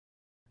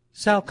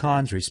Sal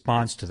Khan's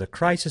response to the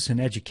crisis in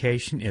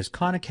education is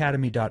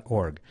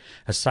KhanAcademy.org,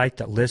 a site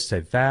that lists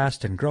a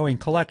vast and growing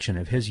collection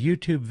of his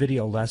YouTube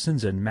video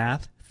lessons in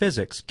math,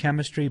 physics,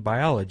 chemistry,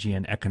 biology,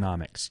 and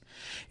economics.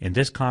 In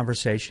this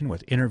conversation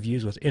with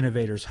Interviews with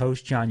Innovators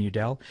host John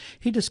Udell,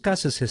 he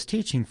discusses his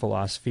teaching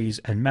philosophies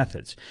and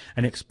methods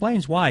and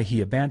explains why he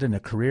abandoned a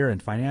career in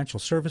financial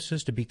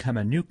services to become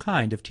a new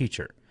kind of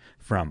teacher.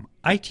 From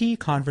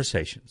IT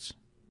Conversations.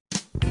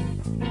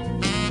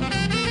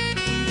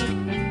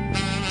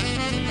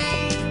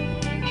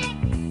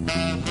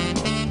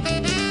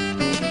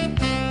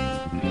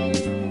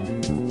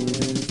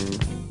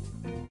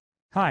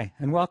 Hi,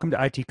 and welcome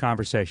to IT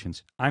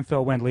Conversations. I'm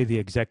Phil Wendley, the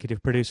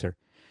executive producer.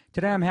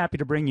 Today I'm happy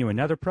to bring you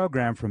another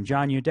program from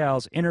John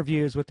Udell's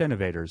Interviews with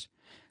Innovators.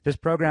 This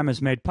program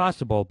is made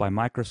possible by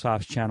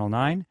Microsoft's Channel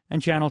 9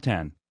 and Channel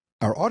 10.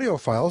 Our audio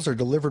files are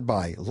delivered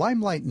by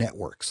Limelight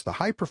Networks, the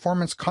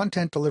high-performance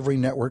content delivery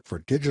network for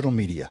digital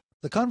media.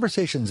 The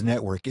Conversations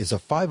Network is a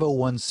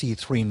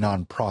 501c3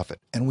 nonprofit,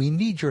 and we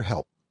need your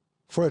help.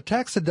 For a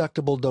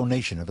tax-deductible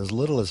donation of as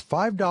little as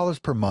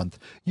 $5 per month,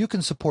 you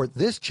can support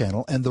this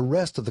channel and the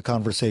rest of the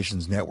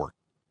Conversations Network.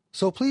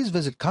 So please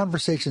visit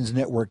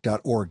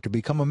conversationsnetwork.org to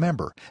become a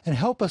member and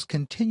help us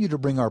continue to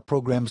bring our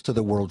programs to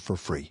the world for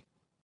free.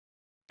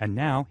 And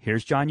now,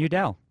 here's John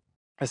Udell.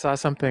 I saw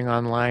something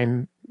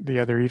online the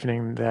other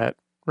evening that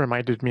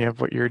reminded me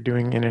of what you're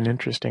doing in an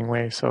interesting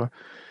way, so it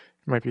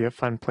might be a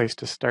fun place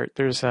to start.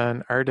 There's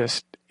an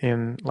artist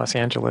in Los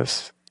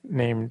Angeles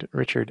named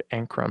Richard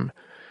Ankrum.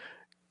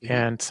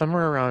 And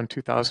somewhere around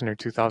 2000 or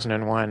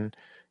 2001,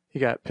 he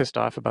got pissed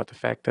off about the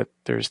fact that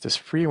there's this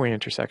freeway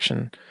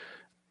intersection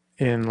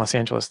in Los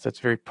Angeles that's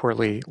very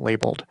poorly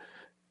labeled.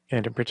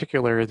 And in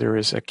particular, there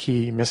was a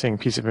key missing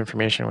piece of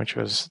information, which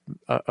was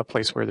a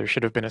place where there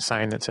should have been a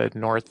sign that said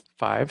North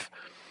 5.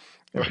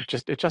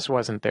 It just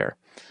wasn't there.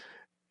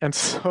 And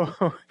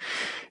so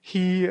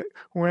he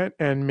went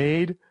and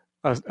made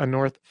a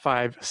North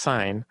 5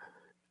 sign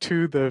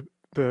to the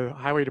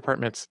highway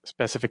department's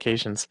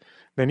specifications.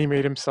 Then he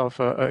made himself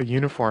a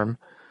uniform,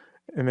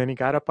 and then he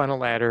got up on a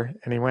ladder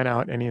and he went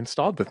out and he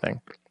installed the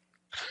thing.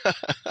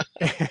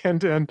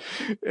 and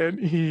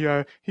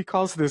he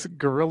calls this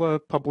guerrilla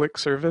public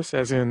service,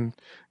 as in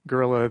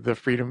gorilla the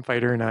freedom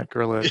fighter, not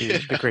gorilla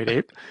the great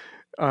ape.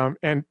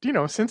 And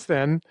since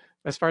then,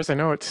 as far as I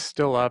know, it's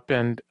still up,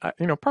 and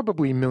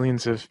probably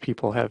millions of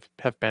people have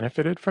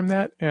benefited from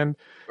that. And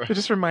it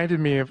just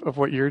reminded me of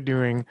what you're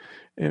doing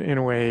in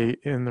a way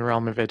in the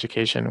realm of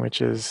education,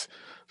 which is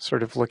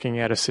sort of looking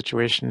at a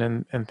situation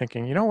and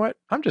thinking, you know what,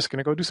 I'm just going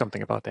to go do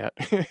something about that.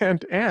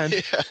 and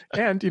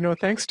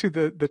thanks to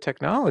the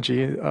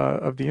technology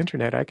of the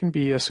internet, I can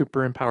be a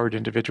super empowered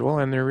individual,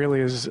 and there really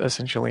is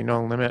essentially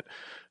no limit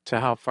to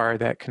how far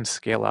that can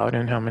scale out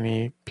and how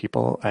many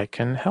people I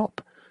can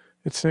help.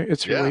 It's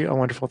really a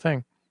wonderful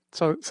thing.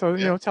 So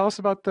tell us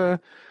about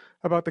the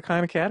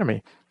Khan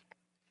Academy.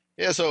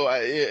 Yeah, so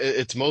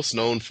it's most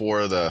known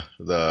for the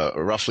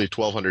roughly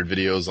 1,200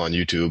 videos on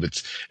YouTube.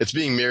 It's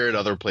being mirrored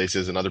other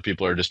places, and other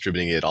people are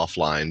distributing it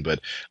offline. But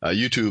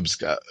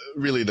YouTube's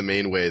really the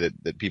main way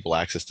that people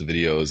access the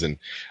videos, and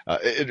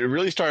it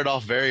really started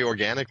off very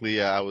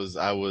organically. I was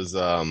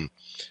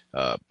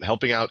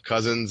helping out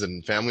cousins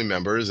and family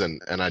members,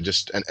 and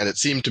it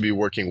seemed to be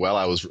working well.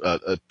 I was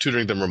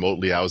tutoring them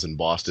remotely. I was in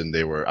Boston.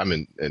 I'm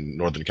in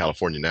Northern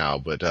California now,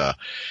 but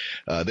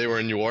they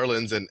were in New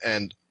Orleans,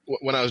 and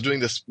when I was doing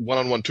this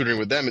one-on-one tutoring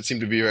with them, it seemed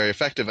to be very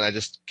effective, and I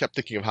just kept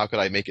thinking of how could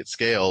I make it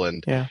scale.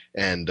 And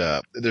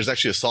there's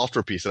actually a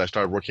software piece that I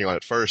started working on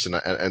at first, and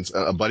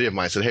a buddy of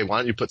mine said, "Hey, why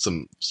don't you put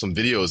some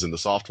videos in the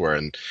software?"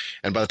 And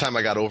by the time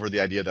I got over the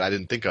idea that I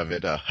didn't think of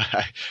it,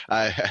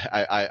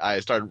 I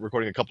started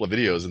recording a couple of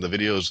videos, and the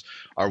videos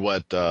are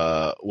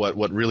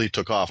what really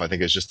took off. I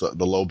think it's just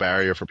the low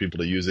barrier for people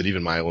to use it.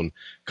 Even my own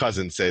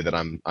cousins say that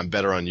I'm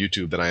better on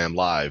YouTube than I am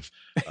live.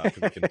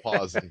 They can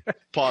pause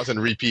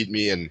and repeat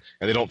me, and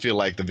they don't feel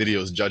like the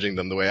video is judging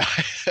them the way I.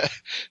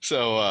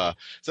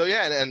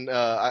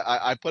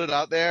 I put it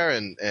out there,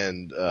 and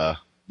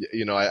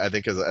I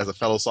think as a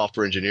fellow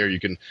software engineer, you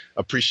can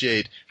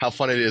appreciate how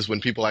fun it is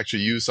when people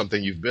actually use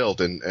something you've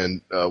built.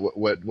 And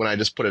when I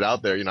just put it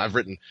out there, I've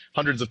written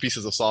hundreds of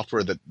pieces of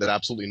software that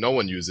absolutely no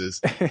one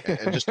uses,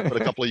 and just to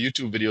put a couple of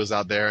YouTube videos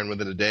out there, and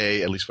within a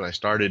day, at least when I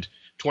started,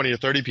 20 or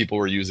 30 people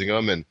were using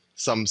them, and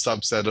some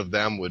subset of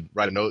them would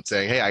write a note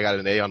saying, "Hey, I got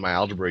an A on my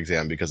algebra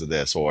exam because of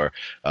this," or,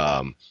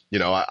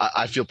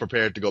 I feel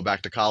prepared to go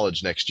back to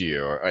college next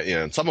year, or,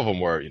 and some of them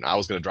were, I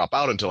was going to drop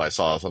out until I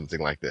saw something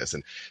like this.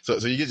 And so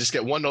you can just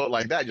get one note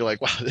like that. You're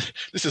like, wow,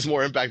 this is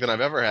more impact than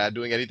I've ever had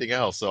doing anything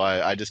else. So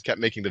I just kept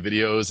making the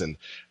videos, and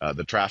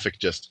the traffic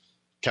just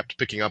kept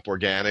picking up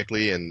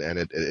organically, and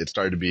it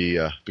started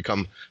to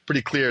become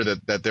pretty clear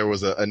that there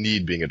was a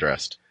need being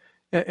addressed.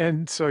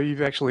 And so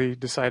you've actually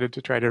decided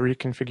to try to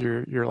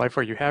reconfigure your life,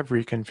 or you have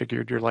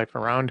reconfigured your life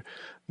around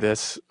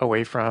this,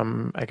 away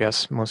from, I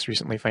guess, most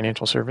recently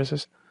financial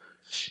services?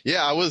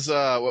 Yeah, I was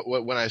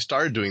when I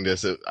started doing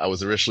this, I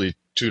was originally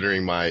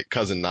tutoring my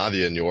cousin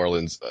Nadia in New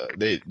Orleans,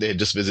 they had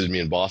just visited me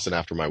in Boston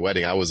after my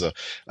wedding. I was a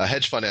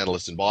hedge fund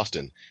analyst in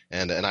Boston,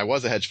 and I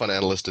was a hedge fund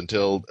analyst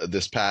until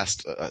this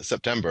past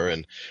September,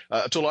 and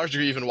to a large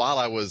degree, even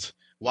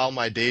while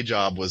my day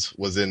job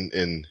was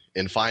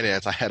in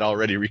finance, I had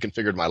already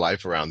reconfigured my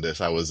life around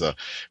this. I was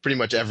pretty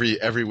much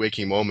every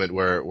waking moment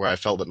where I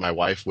felt that my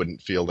wife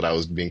wouldn't feel that I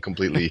was being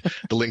completely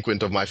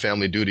delinquent of my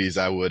family duties,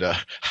 I would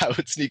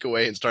sneak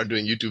away and start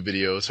doing YouTube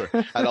videos, or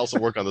I'd also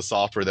work on the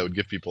software that would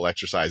give people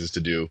exercises to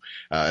do,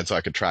 and so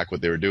I could track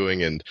what they were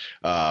doing. And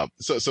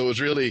so it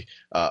was really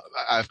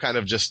I've kind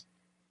of just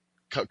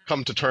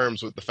come to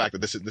terms with the fact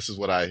that this is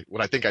what I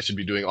think I should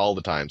be doing all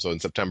the time. So in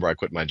September I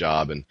quit my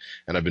job, and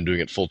I've been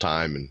doing it full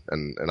time,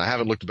 and I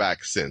haven't looked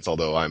back since.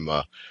 Although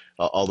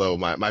although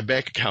my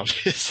bank account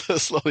is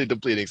slowly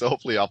depleting, so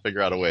hopefully I'll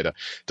figure out a way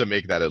to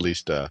make that at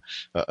least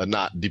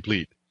not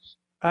deplete.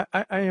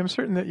 I am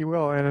certain that you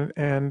will,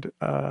 and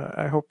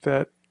I hope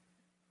that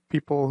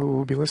people who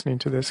will be listening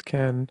to this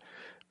can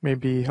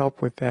maybe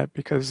help with that,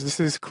 because this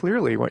is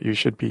clearly what you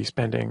should be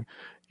spending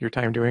your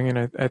time doing.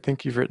 And I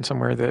think you've written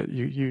somewhere that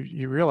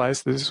you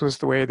realize this was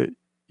the way that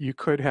you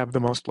could have the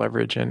most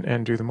leverage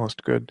and do the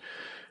most good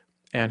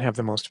and have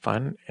the most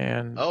fun.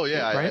 And oh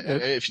yeah, right?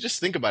 If you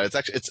just think about it,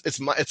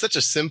 it's such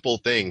a simple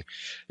thing.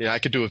 I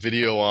could do a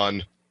video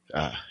on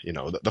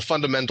the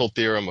fundamental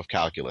theorem of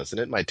calculus, and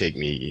it might take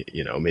me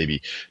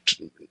maybe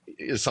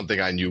is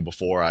something I knew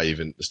before I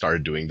even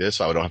started doing this,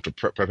 so I don't have to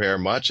prepare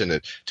much, and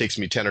it takes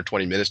me 10 or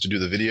 20 minutes to do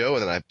the video,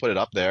 and then I put it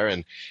up there,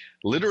 and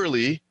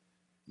literally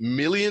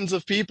millions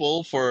of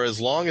people, for as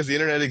long as the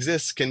internet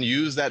exists, can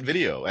use that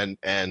video, and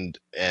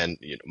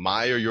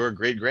my or your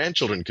great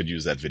grandchildren could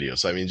use that video.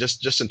 So I mean,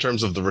 just in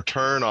terms of the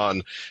return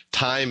on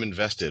time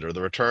invested, or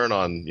the return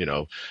on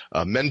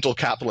mental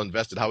capital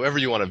invested, however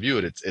you want to view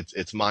it,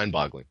 it's mind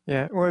boggling.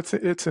 Yeah, well,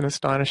 it's an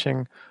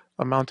astonishing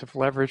amount of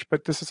leverage.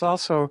 But this is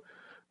also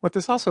what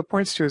this also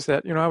points to is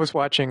that I was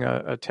watching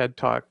a TED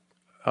talk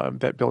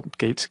that Bill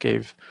Gates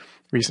gave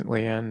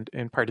recently, and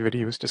in part of it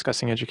he was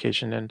discussing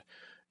education. And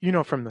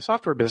from the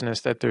software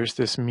business that there's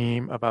this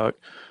meme about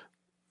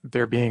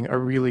there being a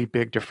really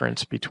big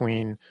difference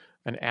between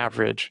an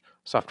average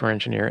software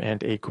engineer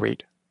and a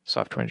great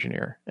software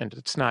engineer. And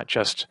it's not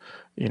just,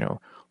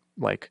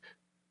 like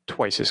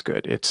twice as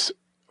good. It's,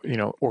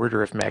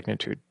 order of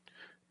magnitude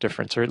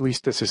difference, or at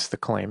least this is the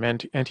claim.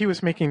 And he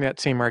was making that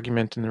same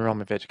argument in the realm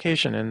of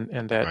education,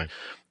 and that right.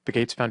 The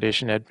Gates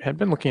Foundation had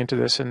been looking into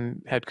this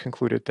and had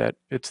concluded that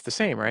it's the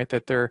same, right?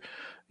 That there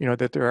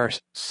are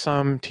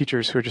some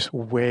teachers who are just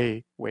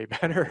way, way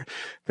better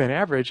than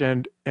average,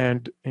 and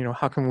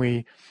how can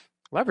we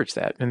leverage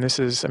that? And this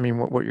is,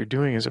 what you're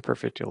doing is a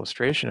perfect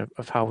illustration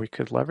of how we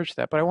could leverage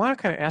that. But I want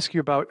to kind of ask you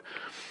about,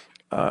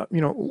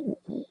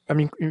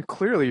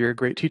 clearly you're a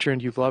great teacher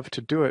and you love to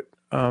do it.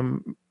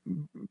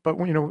 But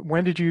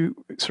when did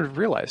you sort of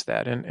realize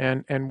that,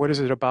 and what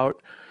is it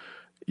about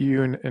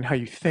you and how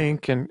you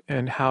think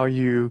and how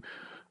you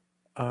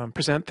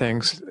present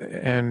things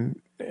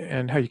and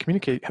how you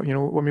communicate?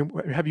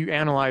 Have you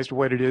analyzed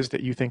what it is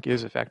that you think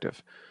is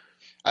effective?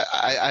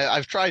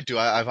 I've tried to.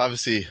 I've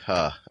obviously.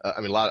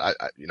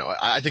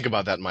 I think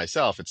about that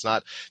myself. It's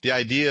not the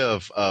idea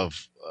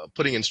of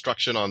putting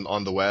instruction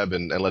on the web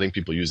and letting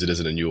people use it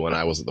isn't a new one.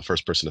 I wasn't the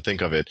first person to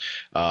think of it,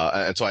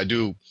 and so I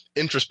do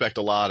introspect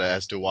a lot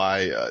as to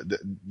why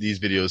these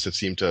videos have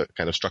seemed to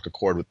kind of struck a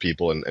chord with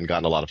people and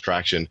gotten a lot of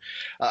traction.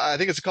 I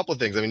think it's a couple of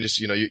things.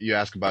 You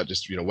ask about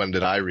just when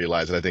did I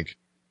realize it? I think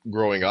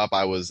growing up,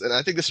 and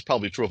I think this is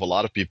probably true of a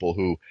lot of people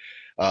who.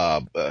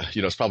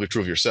 It's probably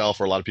true of yourself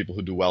or a lot of people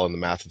who do well in the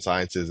math and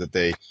sciences, that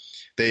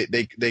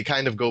they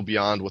kind of go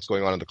beyond what's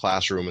going on in the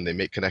classroom and they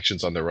make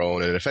connections on their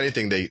own. And if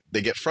anything, they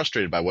get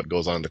frustrated by what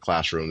goes on in the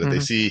classroom, that they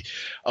see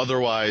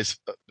otherwise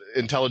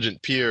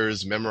intelligent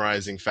peers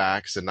memorizing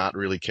facts and not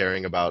really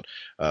caring about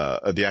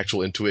the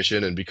actual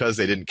intuition. And because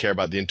they didn't care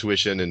about the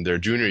intuition in their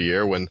junior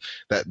year, when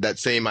that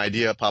same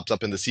idea pops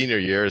up in the senior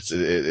year,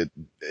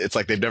 it's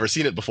like they've never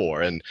seen it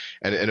before. And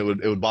it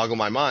would boggle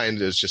my mind.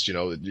 It's just,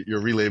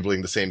 you're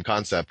relabeling the same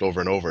concept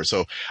over and over.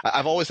 So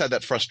I've always had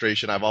that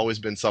frustration. I've always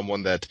been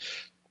someone that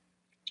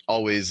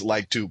always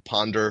liked to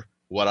ponder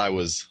what I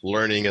was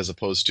learning, as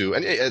opposed to,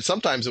 and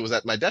sometimes it was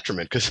at my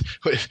detriment, because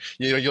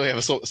you only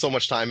have so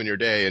much time in your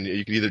day, and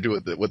you can either do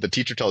what the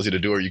teacher tells you to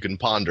do, or you can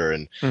ponder,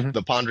 and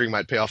the pondering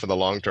might pay off in the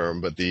long term,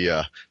 but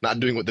the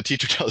not doing what the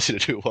teacher tells you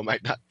to do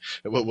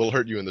will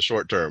hurt you in the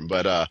short term.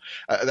 But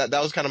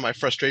that was kind of my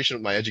frustration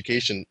with my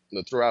education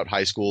throughout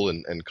high school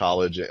and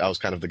college. I was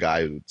kind of the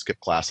guy who would skip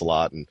class a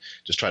lot and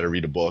just try to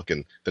read a book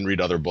and then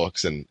read other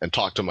books and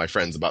talk to my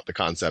friends about the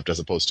concept, as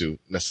opposed to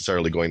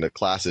necessarily going to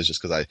classes,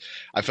 just because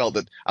I felt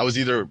that I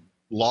was either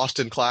lost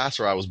in class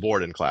or I was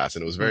bored in class.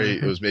 And it was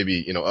it was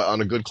maybe,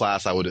 on a good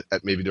class,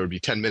 maybe there would be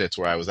 10 minutes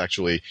where I was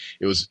actually,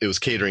 it was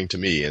catering to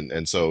me.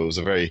 And so it was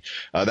a very,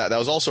 that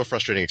was also a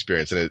frustrating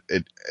experience. And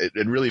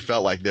it really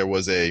felt like there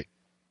was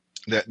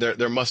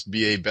there must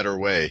be a better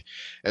way.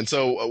 And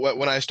so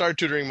when I started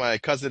tutoring my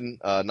cousin,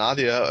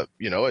 Nadia,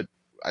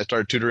 I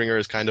started tutoring her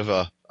as kind of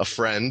a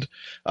friend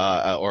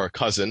or a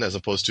cousin as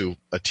opposed to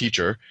a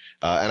teacher.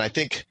 And I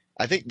think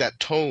that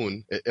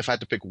tone, if I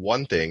had to pick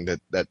one thing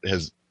that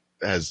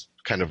has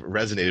kind of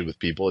resonated with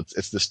people,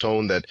 it's this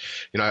tone that,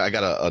 I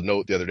got a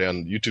note the other day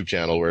on the YouTube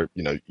channel where,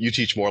 you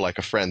teach more like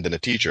a friend than a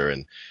teacher.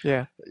 And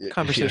yeah,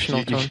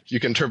 conversational tone. You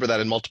can interpret that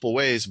in multiple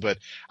ways, but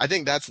I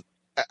think that's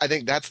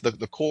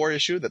the core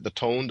issue, that the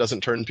tone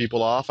doesn't turn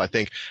people off. I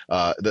think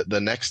the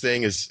next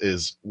thing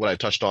is what I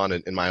touched on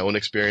in my own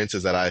experience,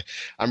 is that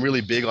I'm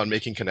really big on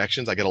making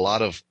connections. I get a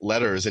lot of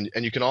letters, and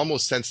you can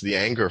almost sense the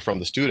anger from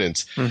the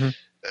students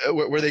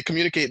where they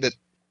communicate that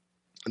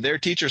their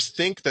teachers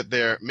think that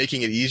they're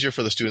making it easier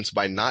for the students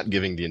by not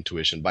giving the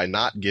intuition, by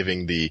not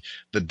giving the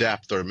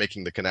depth or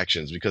making the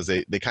connections, because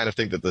they kind of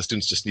think that the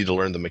students just need to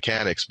learn the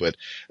mechanics. But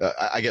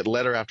I get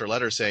letter after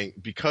letter saying,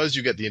 because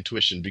you get the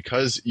intuition,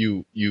 because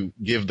you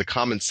give the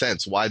common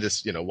sense, why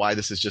this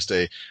is just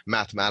a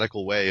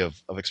mathematical way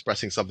of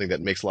expressing something that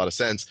makes a lot of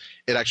sense,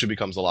 it actually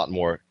becomes a lot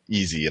more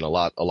easy and a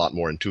lot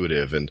more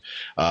intuitive. And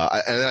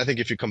I think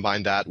if you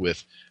combine that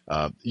with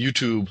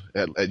YouTube,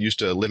 it used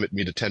to limit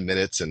me to 10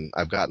 minutes, and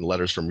I've gotten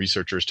letters from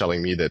researchers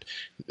telling me that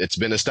it's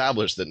been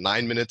established that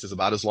 9 minutes is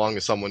about as long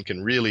as someone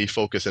can really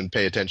focus and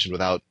pay attention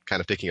without kind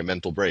of taking a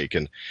mental break.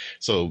 And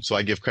so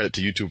I give credit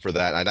to YouTube for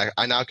that.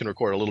 I now can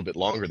record a little bit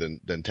longer than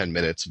 10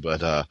 minutes,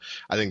 but I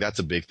think that's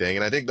a big thing.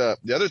 And I think the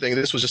other thing,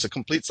 this was just a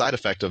complete side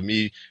effect of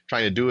me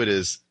trying to do it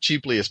as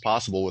cheaply as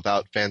possible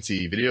without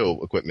fancy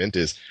video equipment,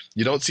 is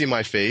you don't see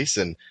my face,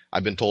 and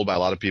I've been told by a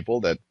lot of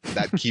people that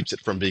keeps it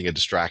from being a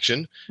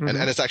distraction. And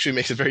it actually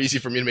makes it very easy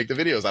for me to make the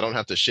videos. I don't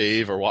have to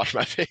shave or wash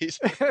my face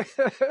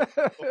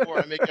before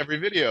I make every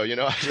video.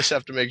 I just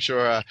have to make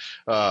sure.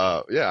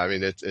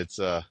 It's.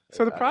 So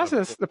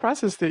the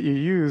process that you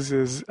use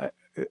is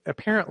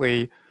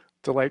apparently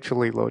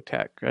delightfully low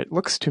tech. It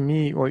looks to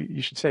me, well,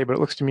 you should say, but it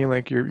looks to me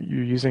like you're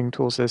using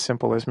tools as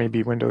simple as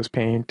maybe Windows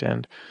Paint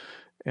and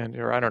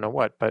or I don't know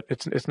what, but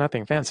it's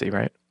nothing fancy,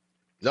 right?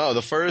 No,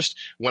 the first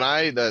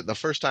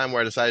time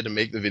where I decided to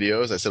make the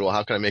videos, I said, well,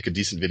 how can I make a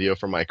decent video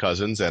for my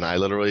cousins? And I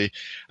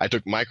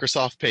took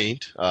Microsoft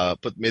Paint,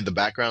 made the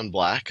background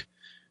black,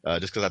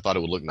 just because I thought it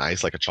would look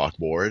nice, like a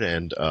chalkboard.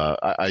 And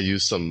I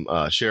used some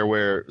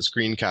shareware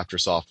screen capture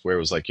software. It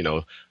was like,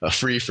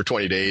 free for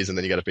 20 days, and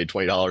then you got to pay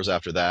 $20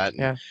 after that.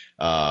 Yeah.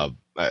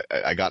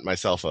 I got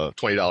myself a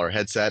 $20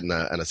 headset and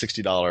a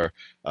 $60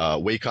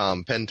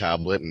 Wacom pen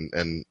tablet,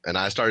 and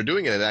I started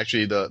doing it. And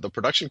actually, the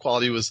production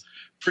quality was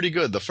pretty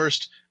good. The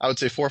first, I would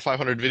say, 400 or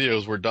 500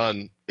 videos were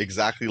done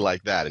exactly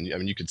like that. And I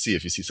mean, you can see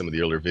if you see some of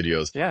the earlier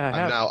videos. Yeah,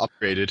 I've now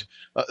upgraded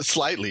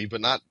slightly,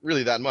 but not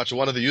really that much.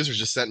 One of the users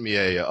just sent me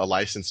a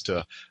license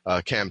to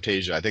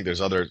Camtasia. I think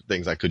there's other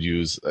things I could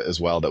use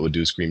as well that would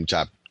do screen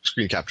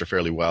capture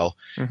fairly well.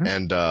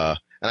 And I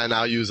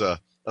now use a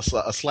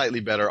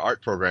slightly better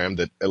art program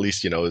that at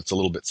least it's a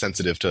little bit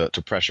sensitive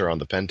to pressure on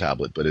the pen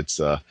tablet, but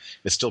it's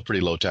still pretty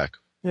low tech.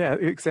 Yeah,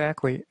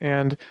 exactly.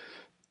 And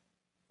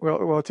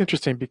well, it's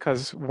interesting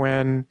because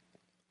when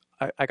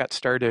I got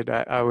started,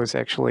 I was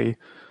actually,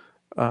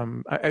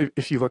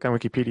 if you look on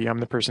Wikipedia, I'm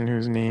the person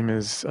whose name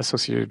is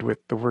associated with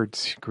the word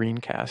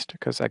screencast,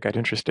 because I got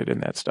interested in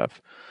that stuff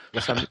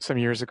some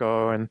years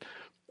ago,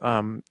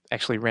 and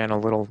actually ran a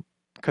little.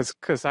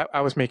 Because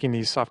I was making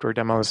these software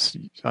demos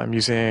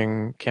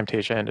using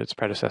Camtasia and its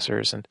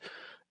predecessors, and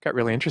got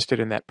really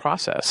interested in that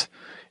process.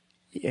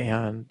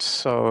 And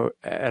so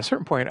at a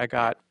certain point, I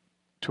got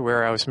to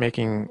where I was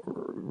making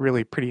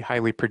really pretty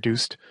highly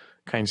produced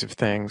kinds of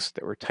things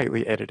that were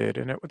tightly edited.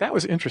 And that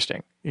was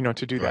interesting,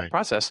 to do that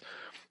process.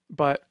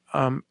 But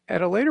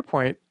at a later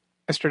point,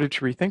 I started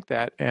to rethink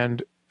that.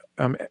 And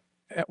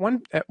at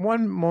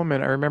one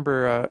moment, I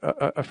remember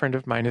a friend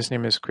of mine, his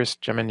name is Chris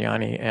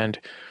Gemignani, and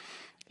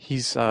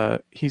he's an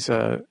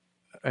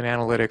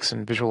analytics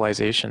and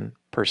visualization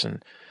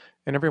person,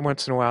 and every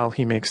once in a while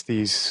he makes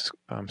these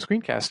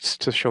screencasts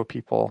to show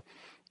people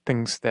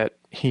things that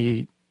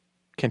he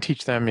can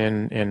teach them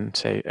in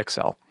say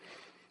Excel.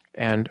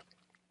 And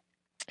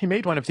he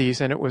made one of these,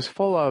 and it was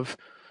full of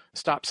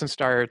stops and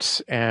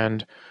starts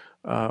and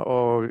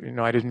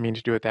I didn't mean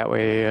to do it that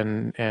way,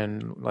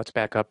 and let's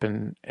back up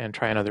and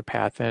try another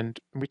path. And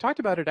we talked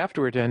about it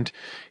afterward, and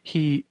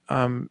he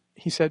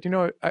said,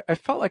 I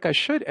felt like I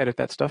should edit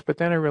that stuff, but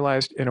then I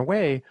realized in a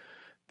way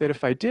that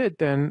if I did,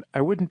 then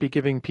I wouldn't be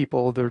giving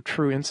people the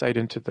true insight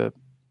into the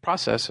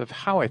process of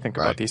how I think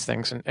about these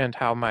things and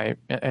how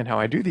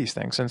I do these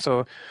things. And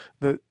so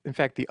in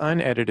fact, the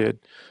unedited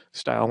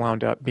style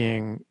wound up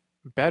being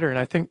better. And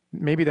I think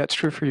maybe that's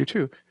true for you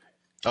too.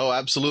 Oh,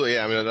 absolutely.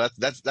 Yeah. I mean,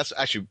 that's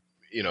actually,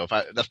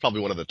 that's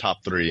probably one of the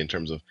top three in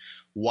terms of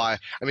why.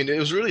 I mean, it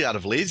was really out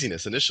of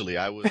laziness initially.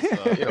 I was,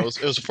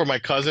 it was for my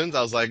cousins.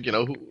 I was like,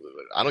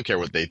 I don't care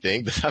what they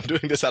think. I'm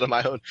doing this out of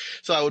my own.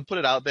 So I would put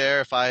it out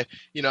there. If I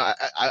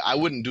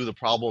wouldn't do the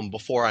problem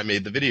before I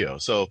made the video.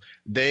 So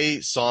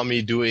they saw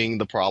me doing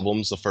the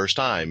problems the first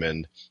time,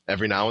 and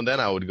every now and then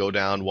I would go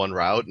down one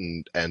route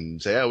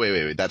and say, oh,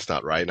 wait, that's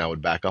not right. And I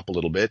would back up a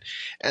little bit.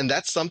 And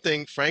that's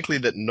something, frankly,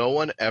 that no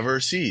one ever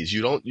sees.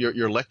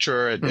 Your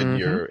lecturer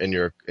in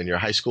your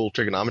high school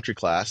trigonometry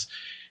class,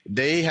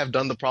 they have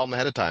done the problem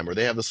ahead of time, or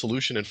they have the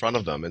solution in front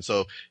of them. And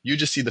so you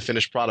just see the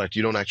finished product.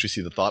 You don't actually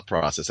see the thought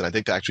process. And I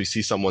think to actually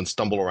see someone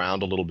stumble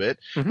around a little bit,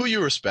 who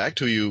you respect,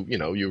 who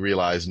you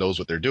realize knows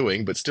what they're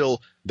doing, but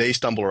still they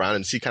stumble around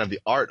and see kind of the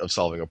art of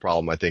solving a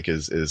problem, I think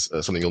is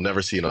something you'll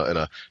never see in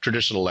a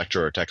traditional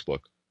lecture or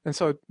textbook. And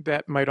so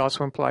that might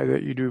also imply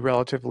that you do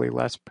relatively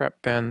less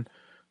prep than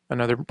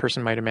another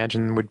person might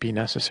imagine would be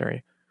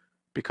necessary,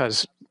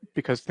 because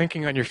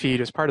thinking on your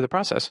feet is part of the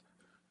process.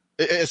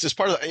 It's just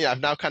part of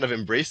I've now kind of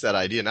embraced that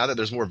idea. Now that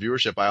there's more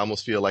viewership, I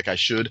almost feel like I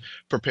should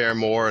prepare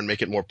more and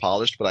make it more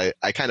polished, but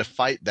I kind of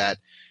fight that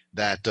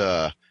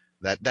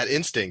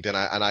instinct, and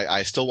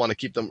I still want to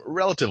keep them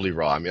relatively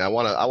raw. I mean, I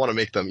want to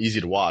make them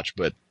easy to watch,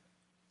 but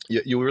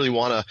you really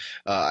want to.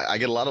 I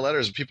get a lot of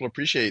letters. People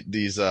appreciate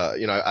these.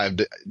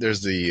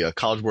 There's the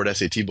College Board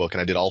SAT book, and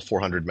I did all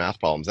 400 math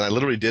problems, and I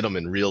literally did them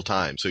in real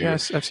time. So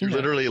you're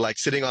literally like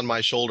sitting on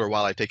my shoulder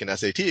while I take an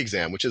SAT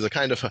exam, which is a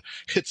kind of I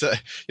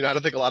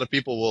don't think a lot of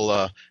people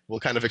will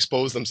kind of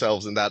expose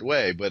themselves in that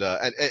way, but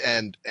I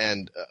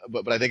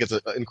think it's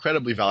an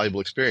incredibly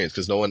valuable experience,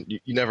 because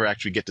you never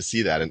actually get to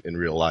see that in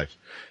real life.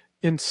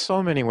 In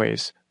so many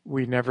ways,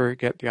 we never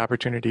get the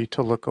opportunity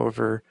to look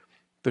over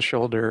the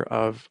shoulder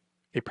of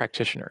a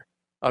practitioner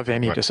of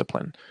any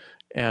discipline.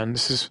 And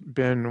this has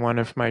been one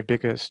of my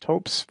biggest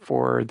hopes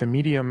for the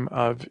medium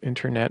of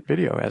internet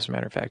video, as a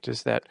matter of fact,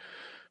 is that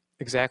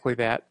exactly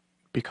that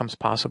becomes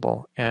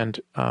possible.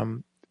 And,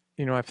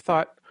 I've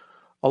thought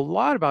a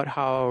lot about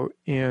how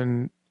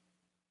in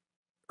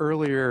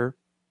earlier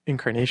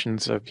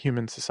incarnations of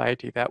human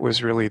society, that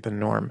was really the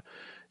norm.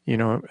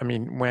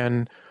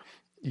 When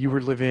you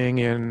were living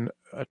in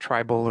a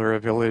tribal or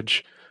a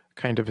village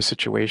kind of a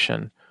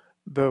situation,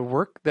 the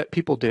work that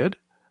people did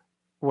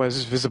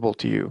was visible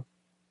to you,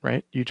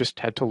 right? You just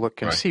had to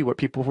look and see what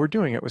people were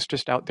doing. It was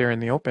just out there in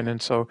the open.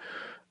 And so,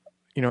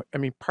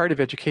 part of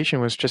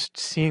education was just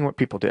seeing what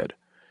people did.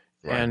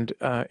 Right. And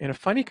in a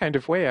funny kind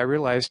of way, I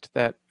realized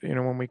that,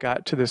 when we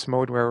got to this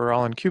mode where we're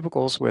all in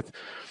cubicles with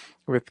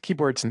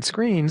keyboards and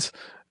screens,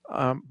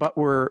 but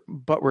we're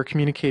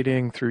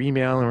communicating through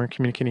email, and we're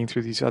communicating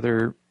through these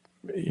other,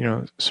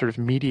 sort of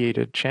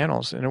mediated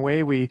channels. In a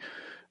way,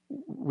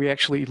 we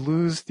actually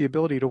lose the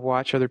ability to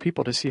watch other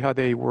people, to see how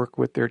they work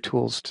with their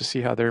tools, to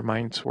see how their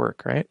minds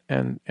work, right?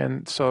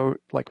 And so,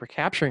 like,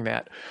 recapturing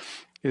that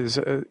is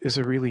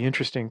a really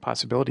interesting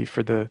possibility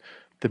for the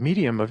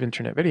medium of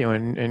internet video,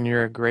 and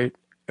you're a great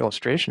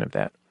illustration of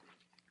that.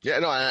 Yeah,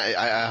 no,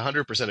 I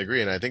 100%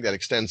 agree, and I think that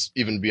extends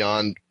even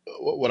beyond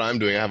what I'm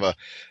doing. I have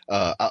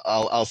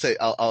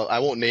I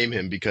won't name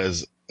him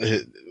because,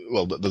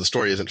 the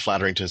story isn't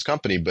flattering to his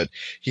company, but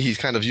he's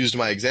kind of used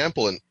my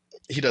example, and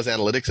he does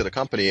analytics at a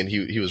company, and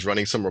he was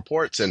running some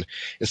reports, and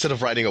instead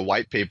of writing a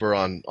white paper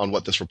on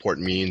what this report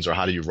means or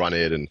how do you run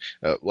it, and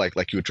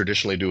like you would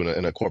traditionally do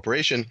in a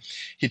corporation,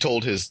 he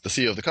told the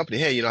CEO of the company,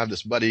 hey, I have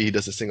this buddy, he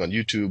does this thing on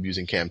YouTube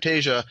using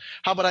Camtasia.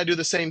 How about I do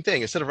the same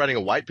thing? Instead of writing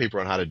a white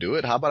paper on how to do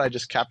it, how about I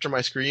just capture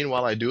my screen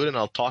while I do it, and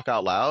I'll talk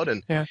out loud?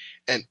 And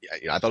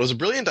I thought it was a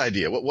brilliant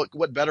idea.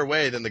 What better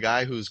way than the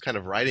guy who's kind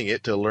of writing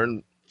it to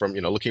learn from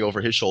looking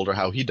over his shoulder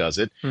how he does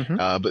it.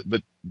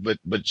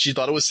 But she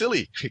thought it was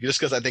silly, just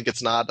because I think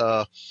it's not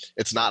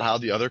how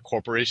the other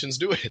corporations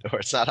do it, or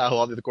it's not how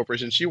all the other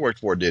corporations she worked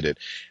for did it.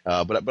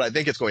 But I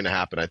think it's going to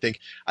happen. I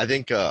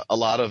think a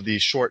lot of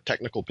these short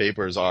technical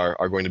papers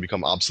are going to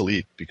become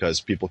obsolete,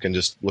 because people can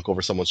just look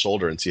over someone's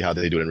shoulder and see how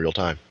they do it in real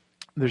time.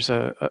 There's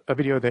a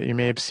video that you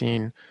may have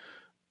seen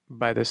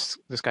by this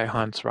guy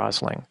Hans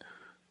Rosling.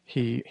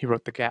 He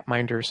wrote the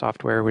Gapminder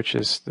software, which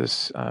is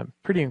this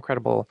pretty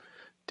incredible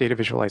data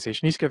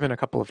visualization. He's given a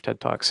couple of TED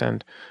Talks,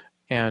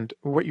 and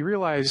what you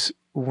realize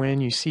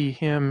when you see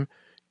him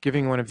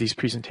giving one of these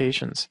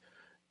presentations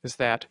is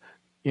that,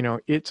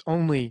 it's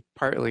only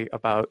partly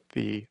about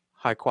the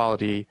high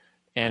quality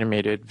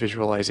animated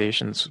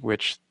visualizations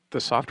which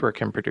the software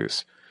can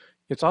produce.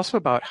 It's also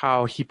about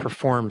how he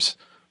performs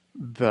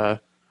the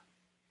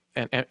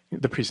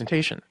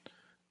presentation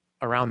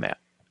around that.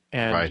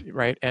 And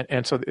right.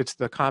 And so it's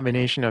the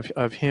combination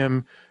of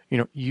him,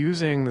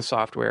 using the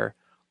software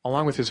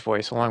along with his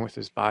voice, along with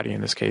his body in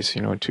this case,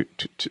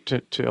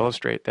 to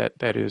illustrate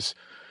that is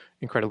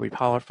incredibly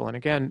powerful. And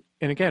again,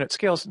 it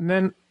scales. And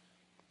then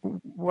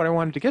what I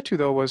wanted to get to,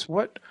 though, was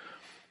where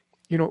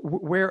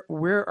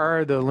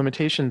are the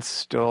limitations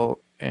still,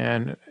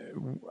 and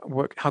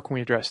how can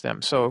we address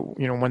them? So,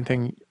 one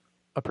thing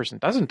a person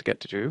doesn't get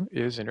to do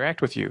is interact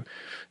with you.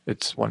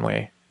 It's one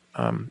way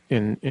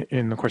in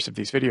the course of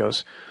these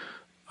videos.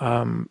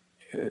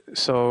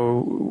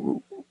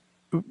 So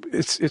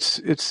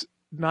it's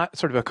not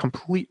sort of a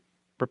complete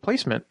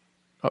replacement,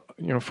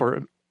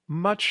 for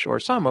much or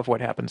some of what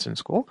happens in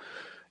school.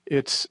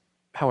 It's,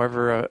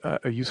 however,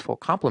 a useful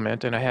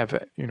complement. And I have,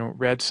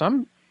 read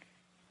some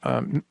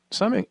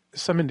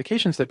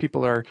indications that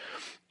people are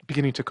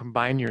beginning to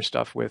combine your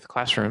stuff with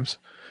classrooms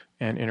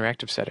and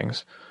interactive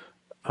settings.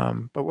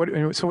 But what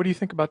do you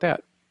think about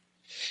that?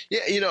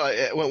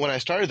 Yeah, when I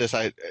started this,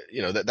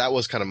 that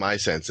was kind of my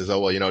sense is,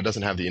 it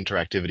doesn't have the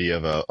interactivity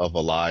of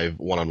a live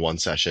one-on-one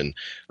session.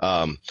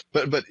 But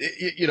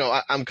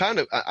I've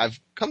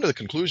come to the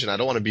conclusion, I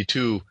don't want to be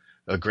too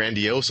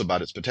grandiose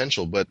about its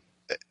potential, but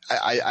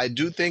I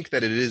do think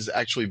that it is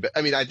actually.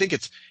 I think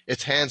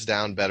it's hands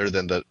down better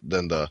than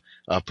the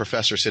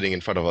professor sitting in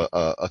front of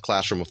a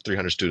classroom of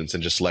 300 students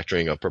and just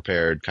lecturing a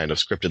prepared kind of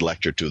scripted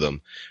lecture to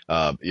them.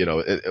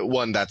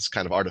 One that's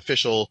kind of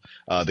artificial.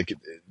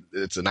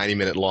 It's a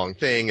 90-minute long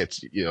thing. It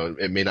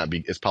may not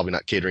be. It's probably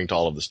not catering to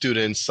all of the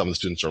students. Some of the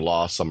students are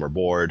lost. Some are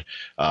bored.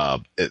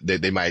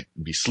 They might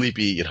be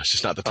sleepy. It's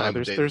just not the time.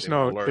 There's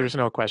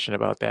no question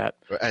about that.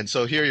 And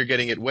so here you're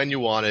getting it when you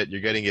want it.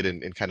 You're getting it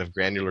in kind of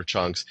granular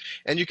chunks.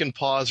 And you can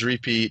pause,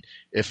 repeat.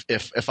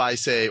 If I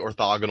say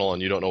orthogonal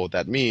and you don't know what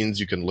that means,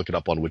 you can look it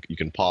up you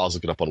can pause,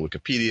 look it up on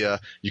Wikipedia.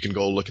 You can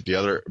go look at the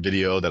other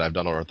video that I've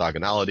done on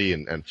orthogonality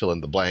and fill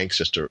in the blanks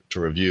just to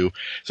review.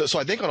 So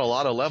I think on a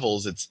lot of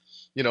levels, it's,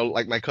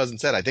 like my cousin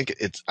said, I think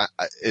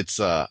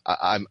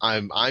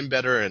I'm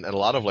better, and a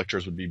lot of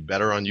lecturers would be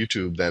better on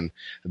YouTube than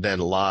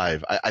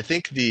live. I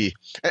think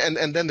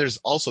and then there's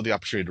also the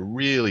opportunity to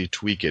really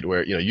tweak it,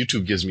 where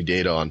YouTube gives me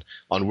data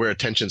on where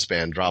attention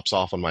span drops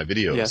off on my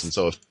videos. Yes. And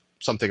so if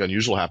something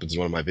unusual happens in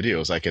one of my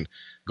videos, I can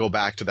go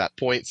back to that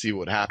point, see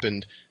what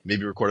happened,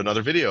 maybe record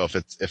another video if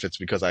it's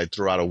because I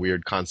threw out a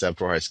weird concept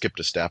or I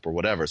skipped a step or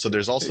whatever. So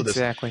there's also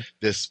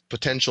this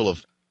potential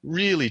of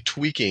really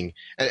tweaking,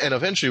 and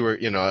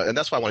eventually and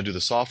that's why I want to do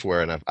the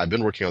software, and I've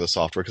been working on the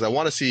software because I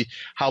want to see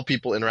how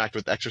people interact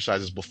with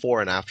exercises before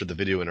and after the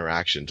video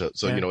interaction.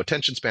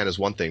 Attention span is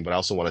one thing, but I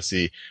also want to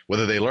see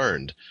whether they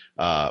learned.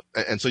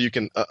 And so you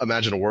can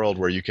imagine a world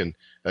where you can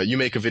you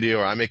make a video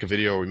or I make a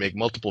video, or we make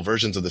multiple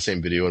versions of the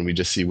same video, and we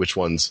just see which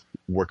ones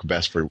work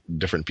best for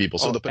different people.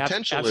 So the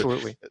potential,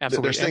 absolutely.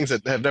 There's things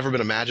that have never been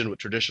imagined with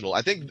traditional.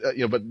 I think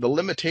but the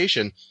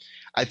limitation,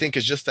 I think,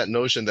 is just that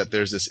notion that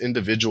there's this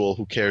individual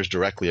who cares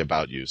directly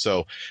about you.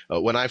 So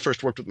when I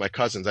first worked with my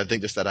cousins, I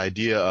think just that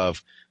idea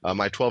of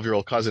my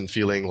 12-year-old cousin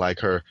feeling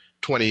like her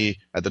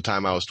at the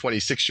time I was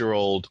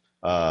 26-year-old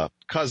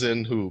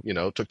cousin who,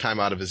 took time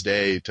out of his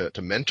day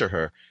to mentor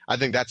her. I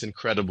think that's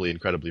incredibly,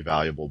 incredibly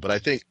valuable. But I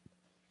think,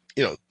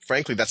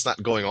 frankly, that's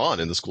not going on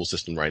in the school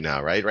system right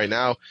now, right? Right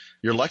now,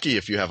 you're lucky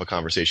if you have a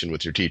conversation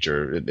with your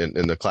teacher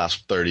in the class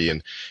of 30,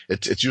 and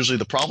it's usually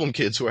the problem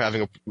kids who are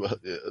having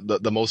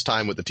the most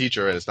time with the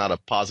teacher, and it's not a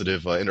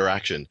positive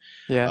interaction.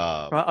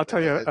 Yeah. Well, I'll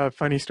tell you a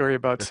funny story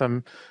about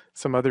some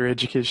other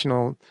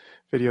educational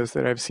videos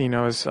that I've seen.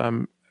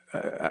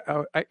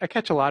 I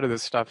catch a lot of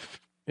this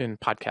stuff in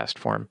podcast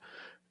form,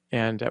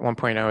 and at one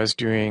point I was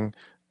doing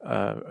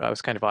I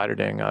was kind of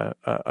auditing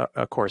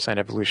a course on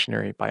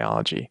evolutionary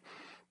biology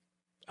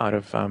out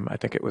of, I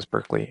think it was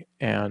Berkeley.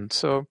 And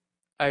so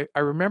I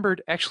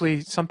remembered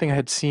actually something I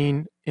had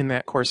seen in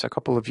that course a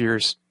couple of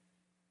years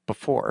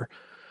before,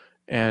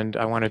 and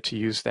I wanted to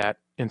use that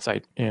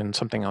insight in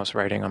something I was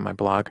writing on my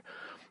blog.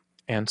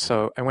 And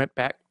so I went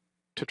back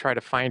to try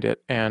to find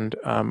it, and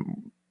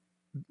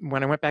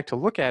when I went back to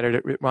look at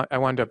it, I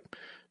wound up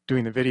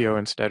doing the video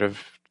instead of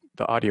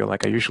the audio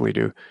like I usually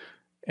do.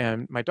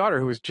 And my daughter,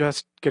 who was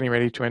just getting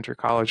ready to enter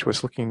college,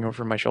 was looking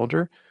over my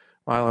shoulder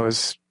while I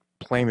was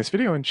playing this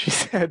video, and she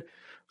said,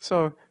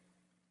 "So,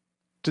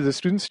 do the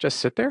students just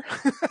sit there?"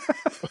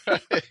 I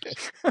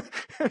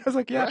was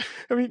like, "Yeah,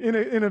 I mean,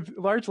 in a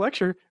large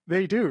lecture,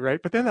 they do,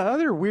 right?" But then the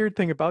other weird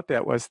thing about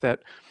that was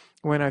that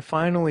when I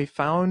finally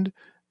found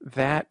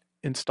that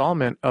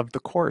installment of the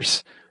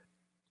course,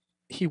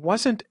 he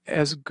wasn't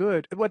as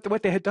good. What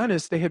they had done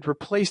is they had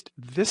replaced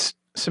this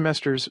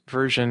semester's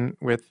version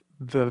with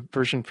the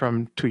version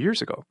from 2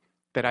 years ago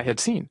that I had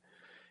seen,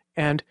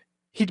 and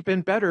he'd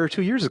been better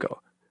 2 years ago.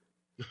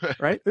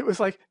 Right? It was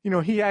like,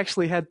 he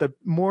actually had the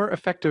more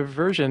effective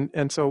version.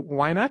 And so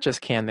why not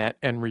just can that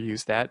and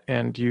reuse that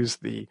and use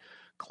the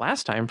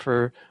class time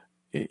for,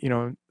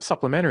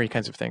 supplementary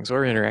kinds of things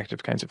or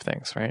interactive kinds of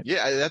things, right?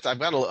 Yeah, I've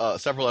got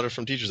several letters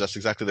from teachers. That's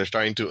exactly, they're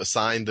starting to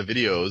assign the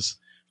videos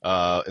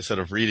instead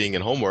of reading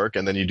and homework,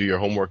 and then you do your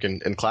homework in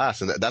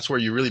class. And that's where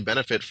you really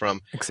benefit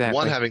from,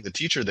 one, having the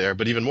teacher there,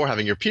 but even more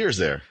having your peers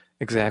there.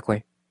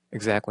 Exactly.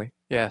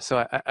 Yeah,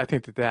 so I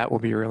think that will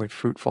be really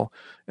fruitful.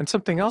 And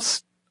something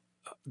else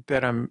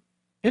that I'm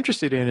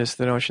interested in is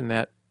the notion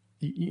that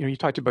you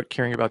talked about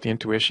caring about the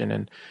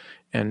intuition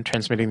and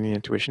transmitting the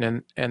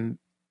intuition, and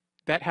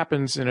that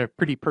happens in a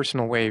pretty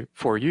personal way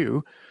for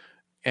you.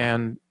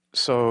 And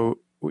so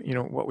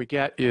what we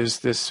get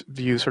is this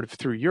view sort of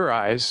through your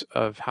eyes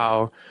of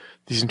how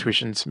these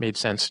intuitions made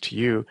sense to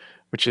you,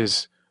 which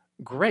is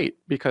great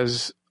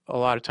because a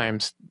lot of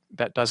times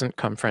that doesn't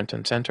come front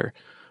and center.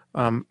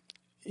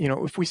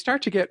 If we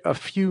start to get a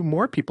few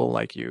more people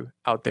like you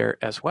out there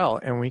as well,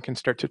 and we can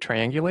start to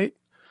triangulate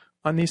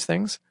on these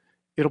things,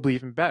 it'll be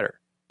even better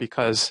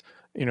because,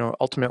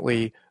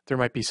 ultimately there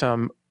might be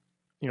some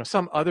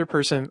other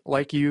person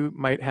like you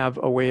might have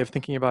a way of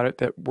thinking about it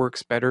that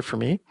works better for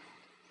me.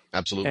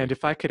 Absolutely. And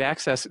if I could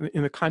access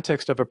in the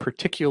context of a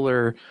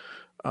particular,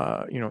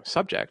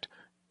 subject,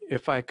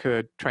 if I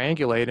could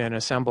triangulate and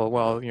assemble,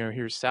 well,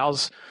 here's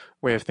Sal's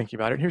way of thinking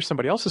about it, and here's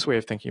somebody else's way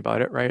of thinking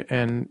about it, right?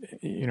 And,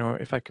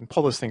 if I can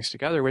pull those things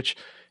together, which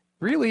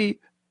really,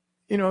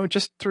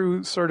 just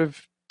through sort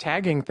of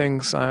tagging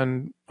things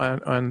on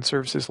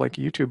services like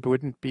YouTube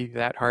wouldn't be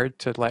that hard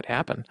to let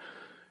happen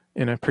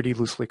in a pretty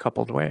loosely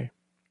coupled way.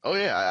 Oh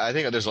yeah, I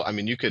think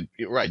you could,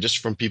 right, just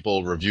from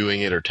people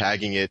reviewing it or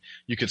tagging it,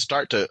 you could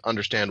start to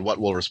understand what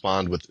will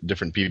respond with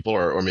different people,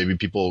 or maybe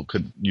people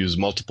could use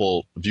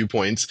multiple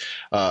viewpoints.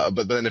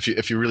 But then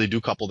if you really do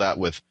couple that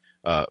with,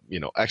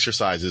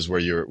 exercises where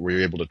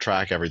you're able to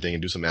track everything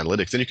and do some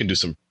analytics, then you can do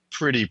some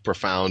pretty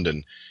profound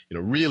and,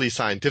 really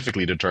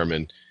scientifically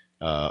determine,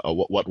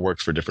 what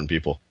works for different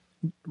people.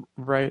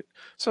 Right.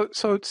 So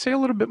say a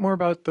little bit more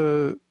about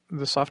the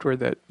software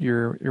that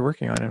you're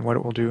working on and what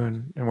it will do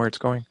and where it's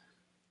going.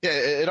 Yeah,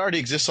 it already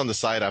exists on the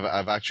site.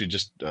 I've actually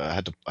just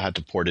had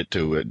to port it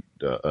to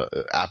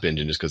App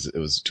Engine just because it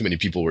was too many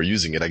people were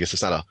using it. I guess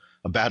it's not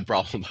a bad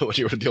problem, but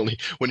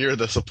when you're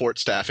the support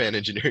staff and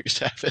engineering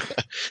staff,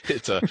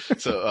 it's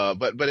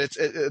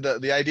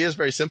the idea is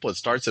very simple. It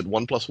starts at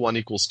 1 +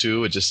 1 =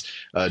 2. It just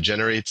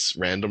generates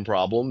random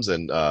problems,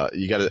 and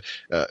you got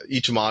to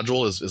each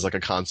module is like a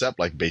concept,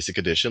 like basic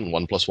addition.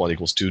 1 + 1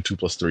 = 2. 2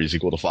 + 3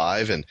 =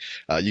 5, and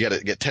you got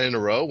to get 10 in a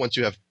row. Once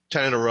you have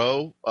 10 in a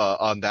row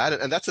on that,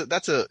 and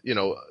that's a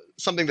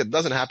something that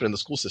doesn't happen in the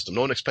school system.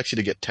 No one expects you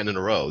to get 10 in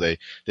a row. They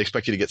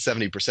expect you to get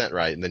 70%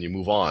 right, and then you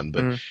move on.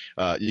 But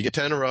you get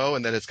 10 in a row,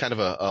 and then it's kind of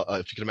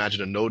if you can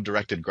imagine, a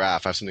node-directed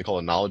graph. I have something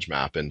called a knowledge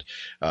map, and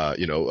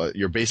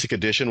your basic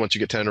addition. Once you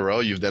get 10 in a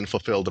row, you've then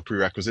fulfilled the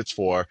prerequisites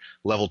for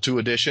level 2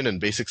 addition and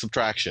basic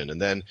subtraction, and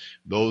then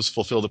those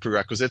fulfill the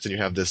prerequisites, and you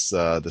have this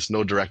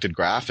node-directed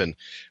graph. And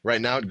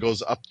right now, it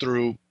goes up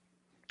through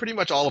pretty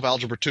much all of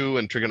Algebra 2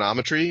 and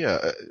trigonometry.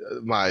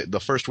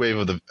 The first wave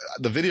of the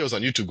videos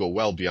on YouTube go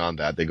well beyond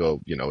that. They go,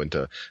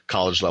 into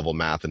college level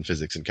math and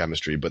physics and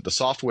chemistry. But the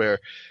software,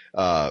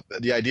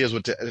 the idea is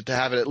to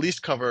have it at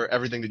least cover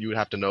everything that you would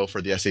have to know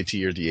for the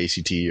SAT or the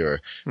ACT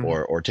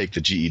or take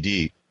the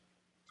GED.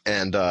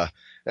 And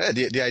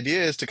the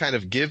idea is to kind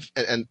of give,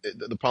 and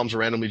the problems are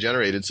randomly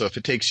generated. So if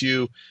it takes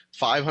you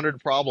 500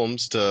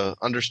 problems to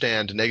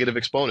understand negative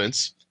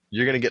exponents,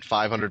 you're going to get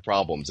 500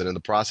 problems. And in the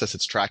process,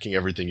 it's tracking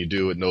everything you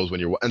do. It knows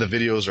when and the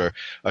videos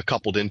are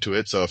coupled into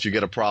it. So if you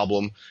get a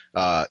problem,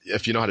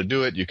 if you know how to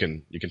do it, you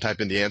can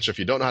type in the answer. If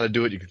you don't know how to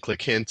do it, you can click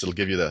hints. It'll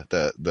give you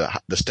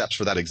the steps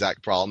for that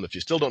exact problem. If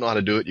you still don't know how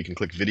to do it, you can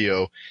click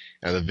video,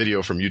 and the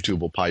video from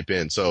YouTube will pipe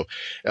in. So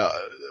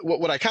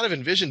what I kind of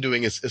envision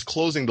doing is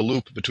closing the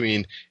loop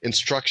between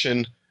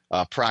instruction,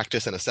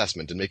 practice, and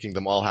assessment, and making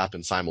them all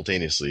happen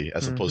simultaneously,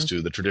 as opposed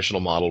to the traditional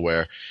model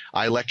where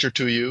I lecture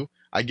to you,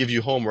 I give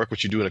you homework,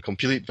 which you do in a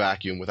complete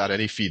vacuum without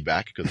any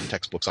feedback, because the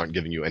textbooks aren't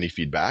giving you any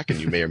feedback, and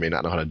you may or may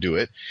not know how to do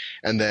it.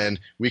 And then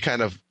we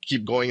kind of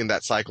keep going in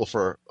that cycle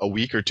for a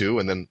week or two,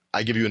 and then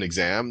I give you an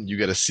exam, you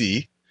get a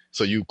C.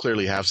 So you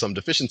clearly have some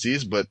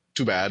deficiencies, but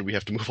too bad, we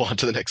have to move on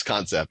to the next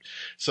concept.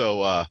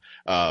 So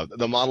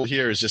the model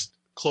here is just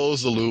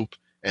close the loop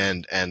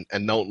and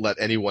don't let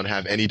anyone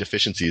have any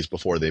deficiencies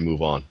before they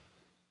move on.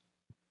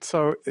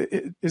 So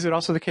is it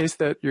also the case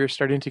that you're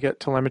starting to get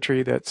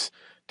telemetry that's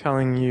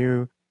telling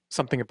you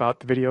something about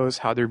the videos,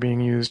 how they're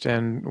being used,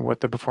 and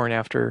what the before and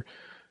after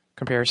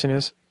comparison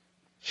is?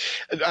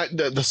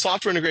 The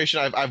software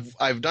integration,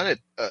 I've done it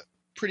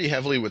pretty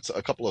heavily with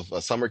a couple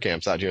of summer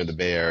camps out here in the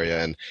Bay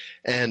Area,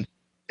 and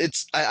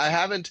it's I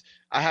haven't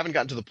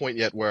gotten to the point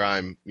yet where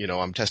I'm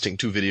testing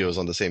 2 videos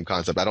on the same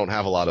concept. I don't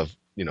have a lot of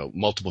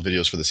multiple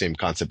videos for the same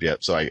concept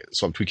yet, so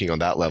I'm tweaking on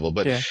that level.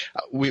 But yeah.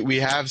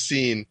 We have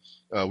seen.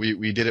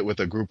 We did it with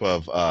a group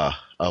of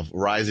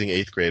rising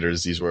 8th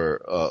graders. These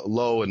were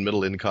low and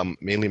middle income,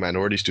 mainly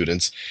minority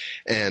students.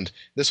 And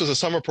this was a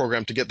summer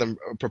program to get them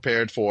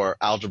prepared for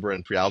algebra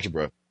and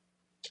pre-algebra.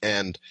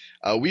 And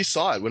we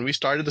saw it when we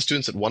started the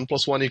students at 1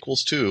 + 1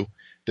 = 2.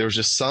 There was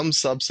just some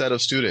subset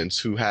of students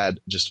who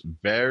had just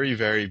very,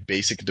 very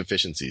basic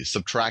deficiencies,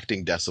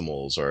 subtracting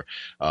decimals or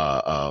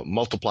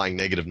multiplying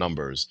negative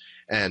numbers.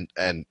 And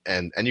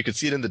you could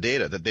see it in the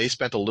data that they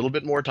spent a little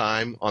bit more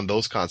time on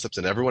those concepts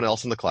than everyone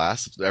else in the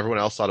class. Everyone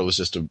else thought it was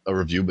just a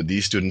review, but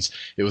these students,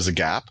 it was a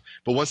gap.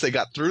 But once they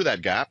got through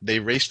that gap, they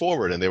raced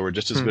forward and they were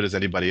just as good as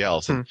anybody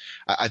else. And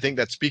I think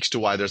that speaks to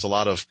why there's a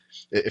lot of,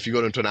 if you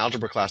go into an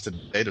algebra class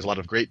today, there's a lot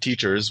of great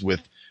teachers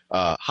with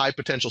high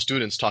potential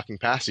students talking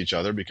past each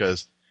other,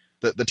 because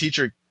the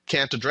teacher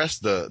can't address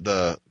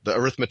the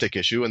arithmetic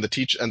issue, and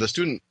the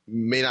student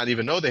may not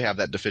even know they have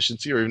that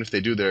deficiency, or even if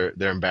they do, they're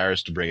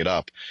embarrassed to bring it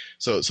up.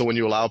 So when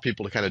you allow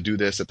people to kind of do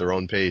this at their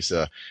own pace,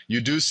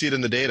 you do see it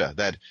in the data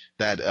that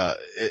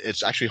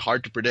it's actually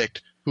hard to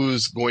predict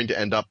who's going to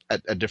end up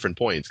at different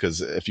points,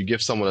 because if you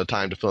give someone a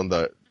time to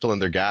fill in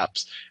their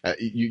gaps,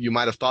 you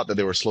might have thought that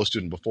they were a slow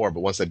student before, but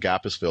once that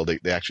gap is filled,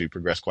 they actually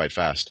progress quite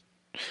fast.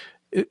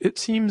 It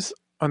seems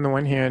on the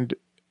one hand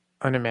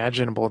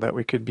unimaginable that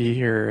we could be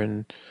here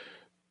in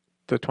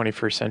the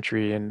 21st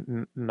century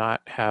and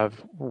not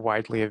have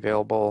widely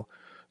available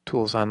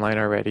tools online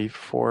already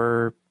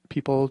for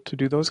people to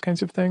do those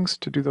kinds of things,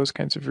 to do those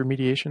kinds of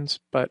remediations.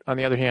 But on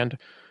the other hand,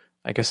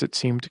 I guess it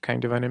seemed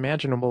kind of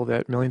unimaginable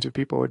that millions of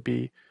people would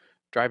be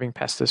driving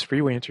past this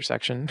freeway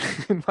intersection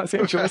in Los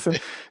Angeles, and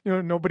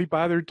nobody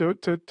bothered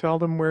to tell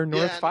them where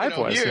North 5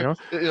 was. Here,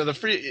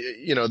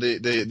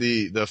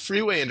 the the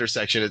freeway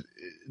intersection.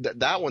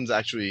 That one's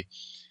in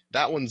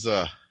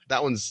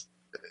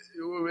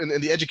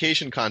the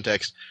education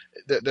context.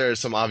 There are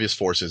some obvious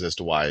forces as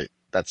to why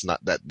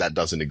that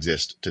doesn't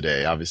exist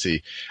today.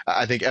 Obviously,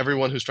 I think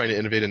everyone who's trying to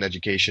innovate in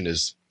education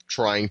is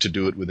trying to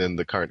do it within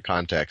the current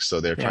context. So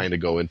they're trying to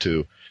go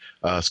into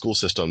school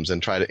systems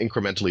and try to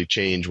incrementally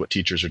change what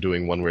teachers are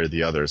doing one way or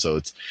the other.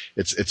 So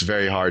it's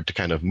very hard to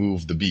kind of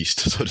move the beast,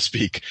 so to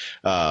speak.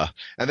 And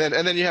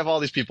then you have all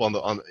these people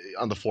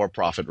on the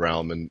for-profit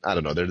realm, and I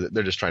don't know,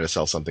 they're just trying to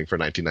sell something for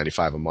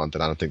 $19.95 a month,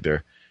 and I don't think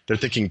they're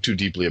thinking too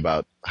deeply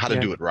about how to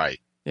do it right,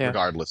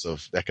 regardless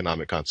of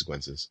economic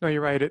consequences. No,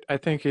 you're right. I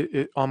think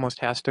it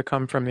almost has to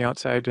come from the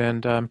outside.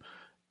 And I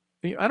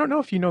don't know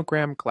if you know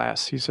Graham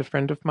Glass. He's a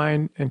friend of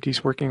mine, and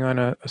he's working on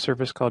a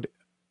service called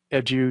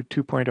Edu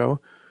 2.0.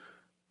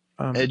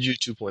 Edu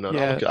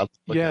 2.0.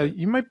 Yeah,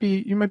 you might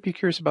be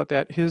curious about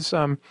that. His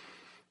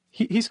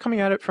he's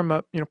coming at it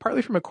from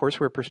partly from a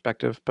courseware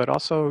perspective, but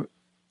also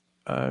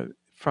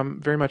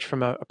very much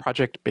from a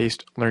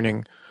project-based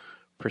learning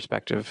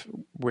perspective,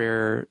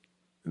 where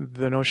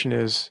the notion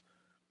is,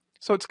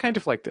 so it's kind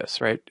of like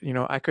this, right?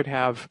 I could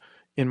have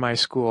in my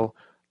school,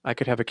 I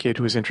could have a kid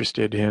who is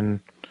interested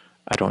in,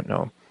 I don't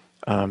know,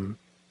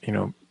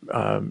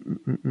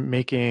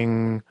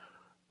 making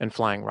and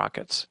flying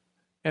rockets.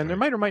 And there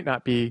might or might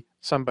not be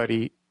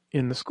somebody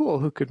in the school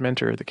who could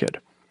mentor the kid.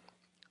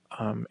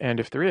 And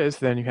if there is,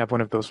 then you have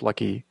one of those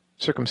lucky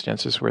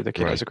circumstances where the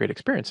kid has a great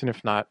experience. And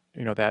if not,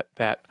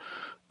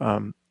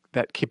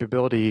 that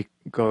capability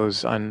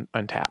goes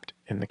untapped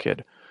in the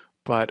kid.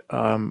 But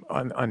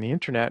on the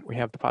internet, we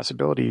have the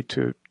possibility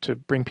to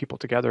bring people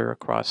together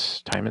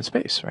across time and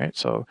space, right?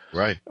 So,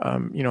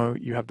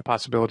 you have the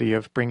possibility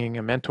of bringing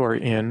a mentor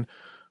in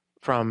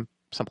from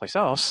someplace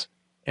else,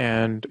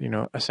 and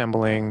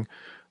assembling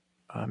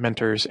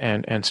mentors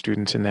and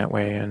students in that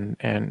way,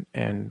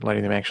 and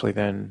letting them actually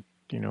then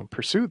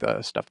pursue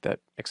the stuff that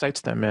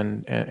excites them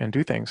and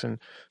do things. And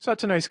so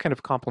that's a nice kind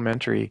of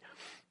complementary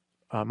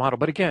model.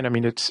 But again, I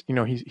mean, it's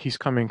he's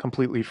coming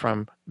completely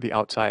from the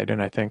outside,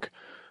 and I think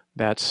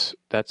that's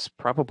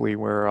probably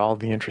where all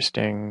the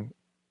interesting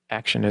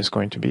action is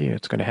going to be.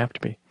 It's going to have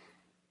to be.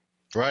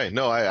 Right.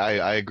 No,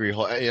 I agree.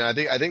 I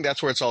think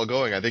that's where it's all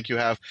going. I think you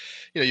have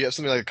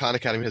something like Khan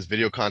Academy has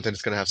video content.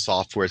 It's going to have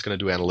software. It's going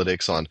to do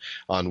analytics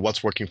on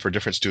what's working for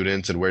different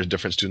students and where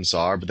different students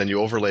are. But then you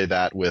overlay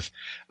that with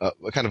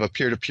kind of a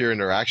peer-to-peer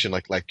interaction,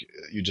 like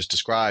you just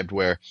described,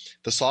 where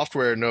the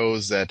software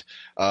knows that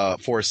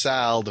for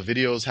Sal, the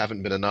videos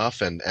haven't been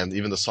enough, and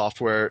even the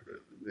software,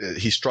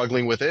 he's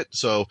struggling with it.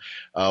 So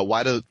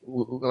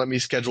let me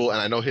schedule, and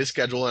I know his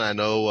schedule, and I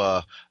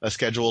know a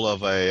schedule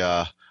of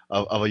a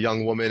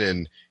young woman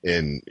in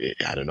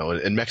I don't know,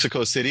 in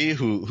Mexico City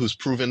who's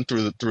proven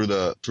through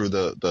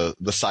the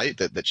site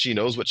that she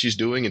knows what she's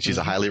doing, and she's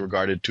a highly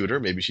regarded tutor.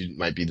 Maybe she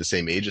might be the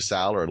same age as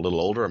Sal, or a little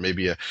older, or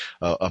maybe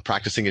a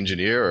practicing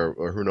engineer,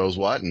 or who knows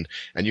what, and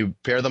you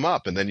pair them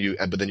up, and then you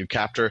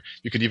capture.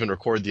 You could even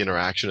record the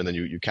interaction, and then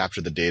you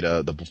capture the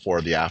data, the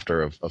before, the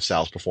after of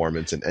Sal's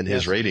performance and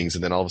his ratings,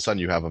 and then all of a sudden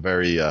you have a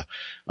very a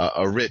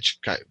rich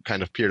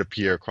kind of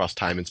peer-to-peer across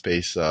time and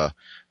space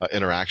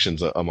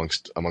interactions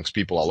amongst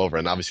people all over.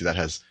 And obviously that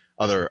has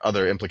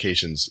other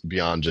implications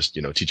beyond just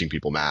teaching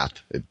people math.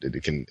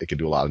 It can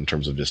do a lot in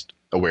terms of just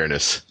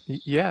awareness.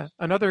 Yeah,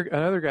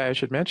 another guy I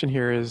should mention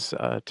here is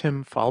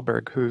Tim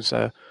Fahlberg, who's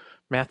a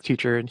math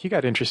teacher, and he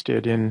got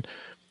interested in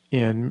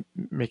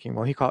making,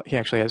 he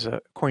actually has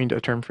coined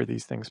a term for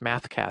these things,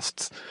 math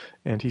casts,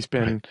 and he's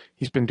been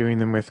doing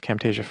them with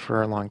Camtasia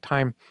for a long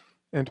time.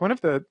 And one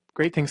of the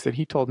great things that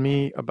he told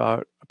me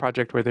about a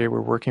project where they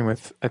were working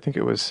with, I think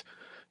it was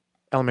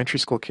elementary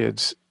school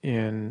kids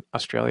in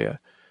Australia,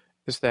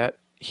 is that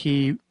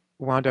he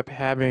wound up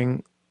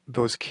having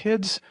those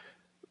kids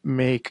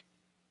make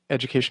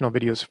educational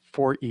videos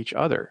for each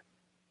other.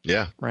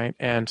 Yeah. Right.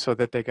 And so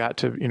that they got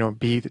to,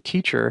 be the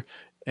teacher,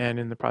 and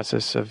in the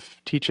process of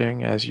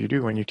teaching, as you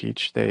do when you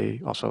teach, they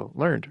also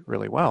learned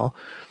really well.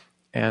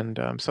 And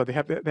so they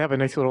have a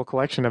nice little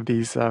collection of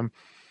these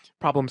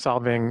problem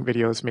solving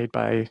videos made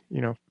by,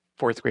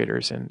 fourth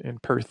graders in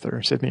Perth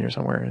or Sydney or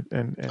somewhere.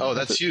 And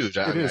that's huge.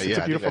 It's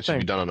a beautiful thing. That should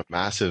be done on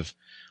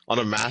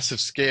a massive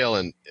scale.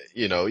 And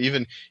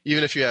even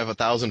if you have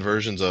 1,000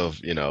 versions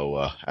of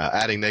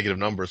adding negative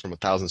numbers from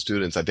 1,000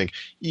 students, I think,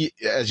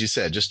 as you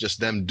said, just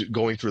them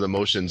going through the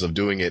motions of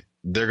doing it,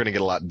 they're going to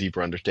get a lot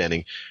deeper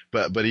understanding.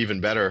 But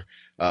even better,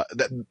 I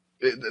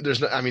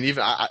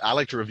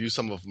like to review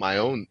some of my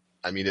own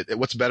I mean,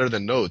 what's better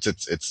than notes?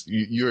 It's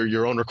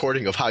your own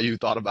recording of how you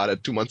thought about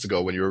it 2 months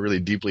ago when you were really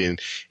deeply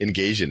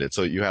engaged in it.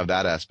 So you have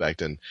that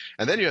aspect, and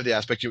then you have the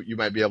aspect you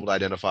might be able to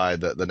identify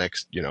the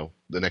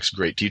next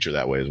great teacher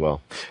that way as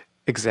well.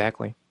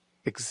 Exactly.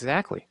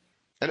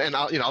 And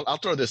I'll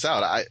throw this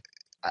out.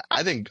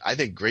 I think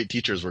great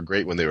teachers were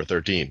great when they were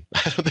 13.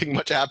 I don't think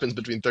much happens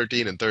between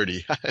 13 and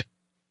 30.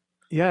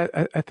 Yeah,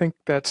 I think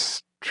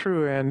that's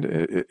true. And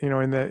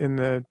in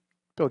the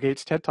Bill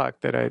Gates TED Talk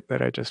that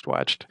I just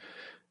watched,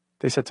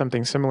 they said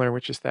something similar,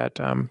 which is that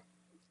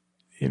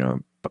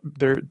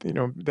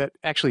that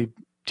actually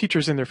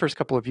teachers in their first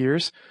couple of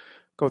years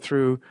go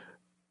through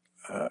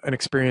an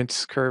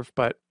experience curve,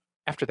 but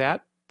after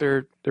that,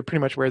 they're pretty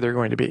much where they're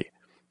going to be.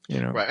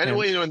 Right. And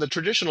in the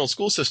traditional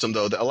school system,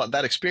 though,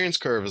 that experience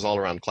curve is all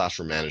around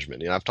classroom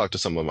management. I've talked to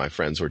some of my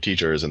friends who are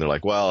teachers, and they're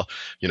like, well,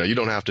 you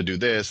don't have to do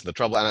this. The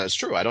trouble, and it's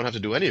true, I don't have to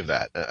do any of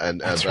that.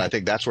 And right. I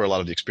think that's where a lot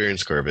of the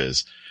experience curve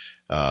is.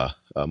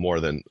 More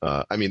than,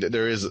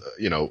 there is,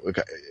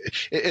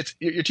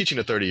 you're teaching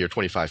to 30 or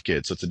 25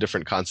 kids, so it's a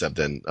different concept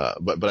than,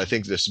 but I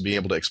think just being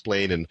able to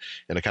explain in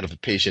a kind of a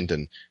patient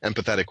and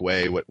empathetic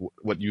way what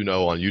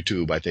on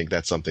YouTube, I think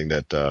that's something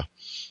that,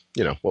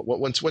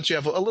 once you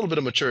have a little bit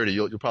of maturity,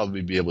 you'll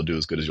probably be able to do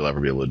as good as you'll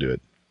ever be able to do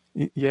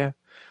it. Yeah.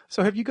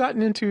 So have you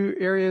gotten into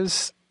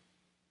areas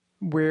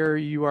where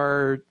you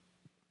are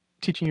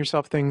teaching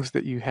yourself things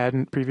that you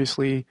hadn't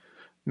previously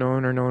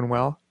known or known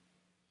well?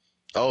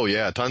 Oh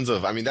yeah, tons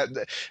of. I mean,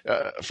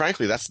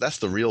 frankly, that's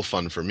the real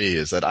fun for me,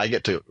 is that I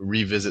get to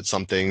revisit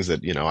some things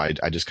that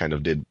I just kind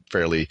of did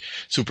fairly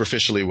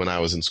superficially when I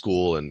was in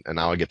school, and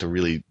now I get to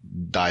really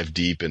dive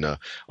deep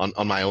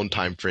on my own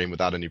time frame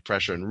without any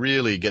pressure, and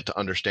really get to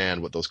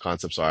understand what those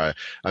concepts are.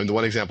 I mean, the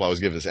one example I was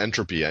given is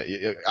entropy.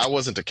 I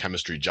wasn't a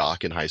chemistry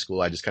jock in high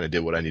school. I just kind of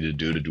did what I needed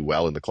to do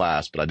well in the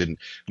class, but I didn't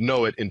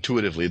know it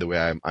intuitively the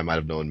way I might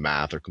have known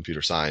math or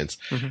computer science.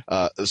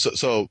 Mm-hmm.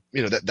 So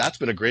that's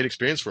been a great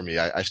experience for me.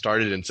 I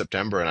started in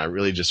September, and I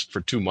really just,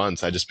 for 2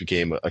 months, I just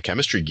became a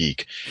chemistry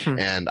geek.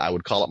 And I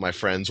would call up my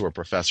friends who are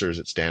professors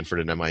at Stanford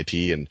and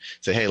MIT and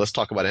say, hey, let's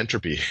talk about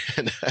entropy.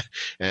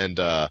 and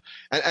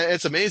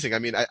it's amazing. I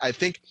mean, I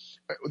think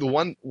the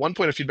one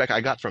point of feedback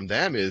I got from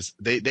them is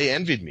they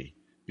envied me,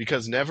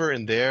 because never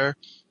in their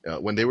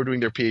when they were doing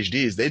their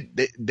PhDs,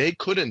 they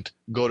couldn't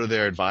go to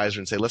their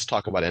advisor and say, let's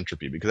talk about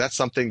entropy, because that's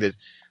something that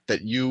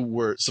you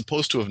were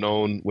supposed to have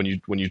known when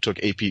you took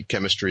AP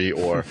chemistry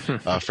or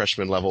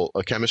freshman level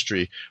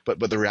chemistry. But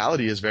the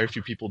reality is very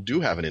few people do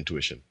have an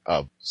intuition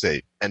of,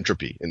 say,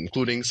 entropy,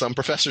 including some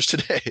professors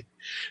today.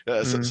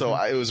 So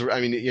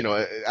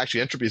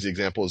actually entropy is the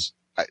example.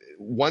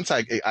 Once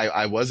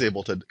I was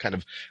able to kind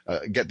of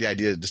get the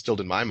idea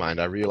distilled in my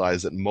mind, I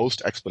realized that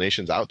most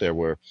explanations out there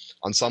were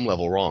on some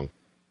level wrong.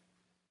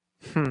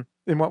 In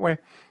what way?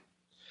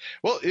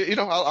 Well,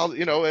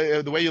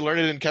 the way you learn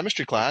it in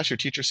chemistry class, your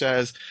teacher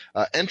says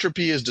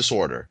entropy is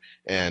disorder,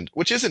 and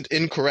which isn't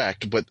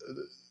incorrect, but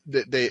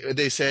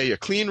they say a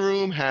clean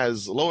room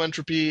has low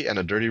entropy and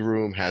a dirty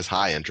room has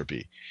high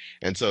entropy.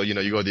 And so, you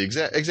go to the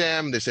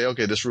exam, they say,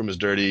 okay, this room is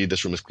dirty,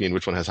 this room is clean,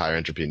 which one has higher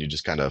entropy? And you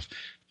just kind of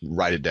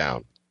write it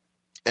down.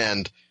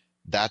 And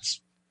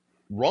that's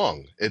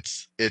wrong.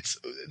 It's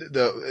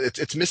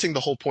missing the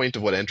whole point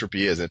of what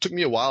entropy is. And it took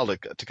me a while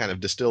to kind of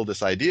distill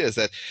this idea, is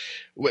that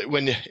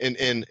when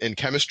in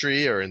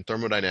chemistry or in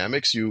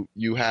thermodynamics,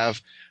 you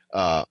have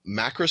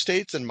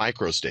macrostates and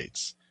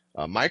microstates.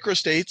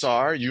 Microstates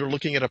are, you're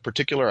looking at a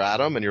particular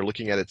atom and you're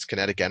looking at its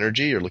kinetic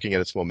energy, you're looking at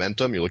its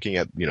momentum, you're looking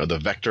at the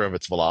vector of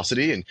its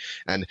velocity,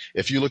 and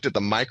if you looked at the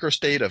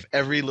microstate of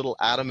every little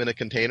atom in a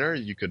container,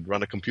 you could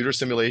run a computer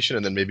simulation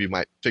and then maybe you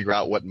might figure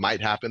out what might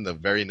happen the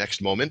very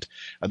next moment.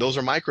 Those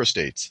are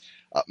microstates.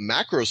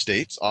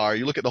 Macrostates are,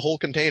 you look at the whole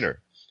container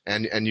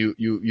and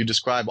you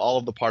describe all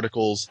of the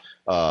particles.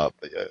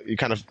 You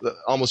kind of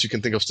almost, you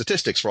can think of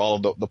statistics for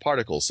all of the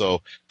particles.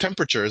 So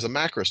temperature is a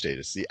macrostate.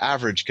 It's the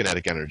average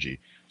kinetic energy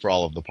for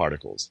all of the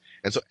particles.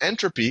 And so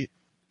entropy,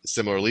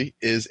 similarly,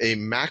 is a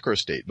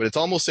macrostate, but it's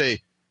almost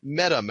a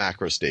meta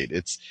macrostate.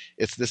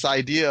 It's this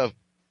idea of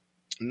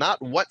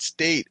not what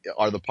state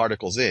are the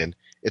particles in,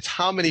 it's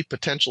how many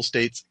potential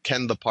states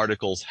can the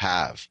particles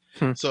have.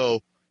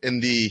 So in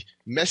the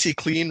messy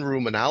clean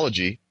room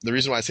analogy, the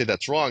reason why I say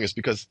that's wrong is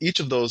because each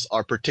of those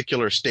are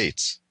particular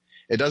states.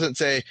 It doesn't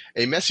say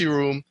a messy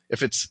room,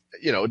 if it's,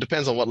 it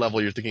depends on what level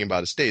you're thinking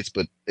about as states,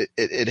 but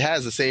it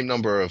has the same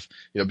number of,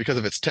 because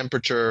of its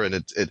temperature and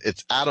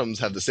its atoms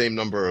have the same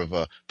number of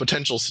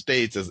potential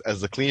states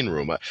as the clean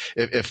room.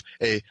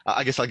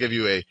 I guess I'll give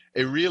you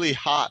a really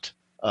hot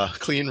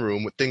clean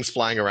room with things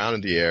flying around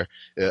in the air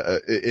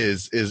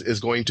is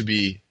going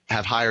to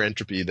have higher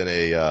entropy than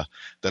a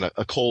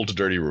cold,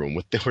 dirty room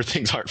where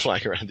things aren't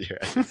flying around the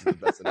air.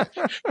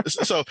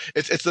 So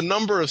it's the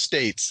number of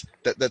states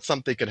that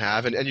something can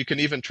have, and you can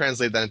even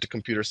translate that into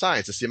computer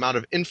science. It's the amount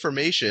of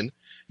information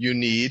you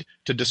need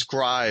to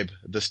describe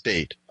the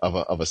state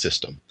of a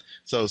system.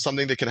 So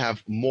something that can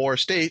have more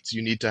states,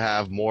 you need to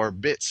have more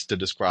bits to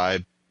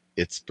describe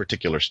its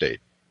particular state.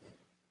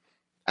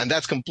 And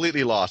that's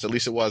completely lost, at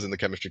least it was in the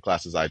chemistry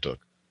classes I took.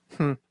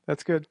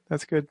 That's good.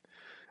 That's good.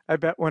 I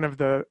bet one of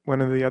the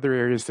other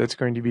areas that's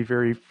going to be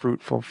very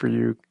fruitful for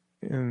you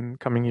in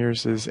coming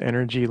years is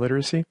energy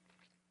literacy.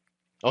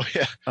 Oh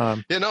yeah,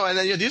 and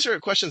then, these are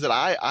questions that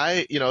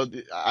I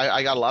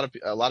got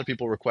a lot of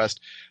people request,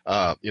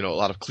 a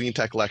lot of clean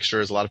tech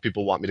lectures. A lot of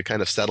people want me to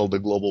kind of settle the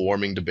global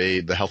warming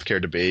debate, the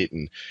healthcare debate,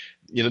 and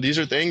these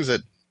are things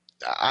that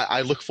I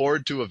look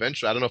forward to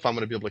eventually. I don't know if I'm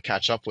going to be able to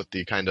catch up with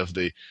the kind of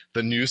the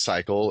news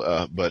cycle,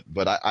 but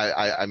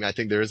I mean, I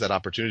think there is that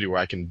opportunity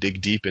where I can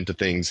dig deep into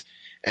things,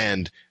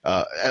 and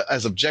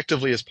as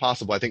objectively as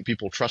possible. I think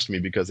people trust me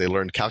because they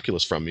learned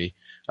calculus from me.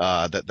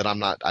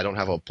 That I don't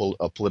have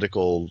a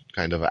political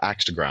kind of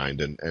axe to grind,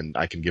 and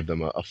I can give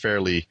them a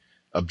fairly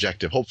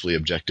objective, hopefully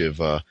objective,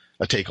 a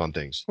take on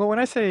things. Well, when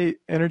I say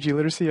energy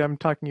literacy, I'm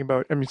talking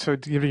about, so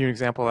to give you an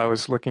example, I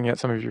was looking at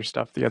some of your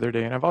stuff the other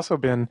day,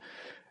 and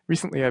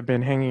recently I've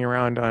been hanging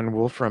around on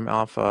Wolfram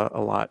Alpha a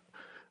lot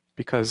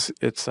because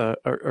it's a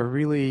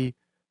really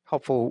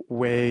helpful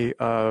way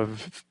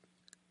of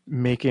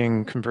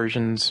making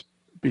conversions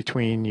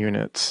between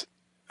units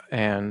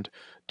and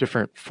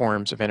different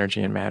forms of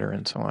energy and matter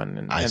and so on,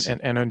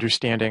 and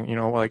understanding,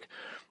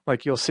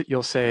 like you'll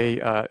say,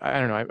 I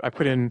don't know, I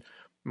put in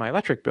my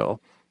electric bill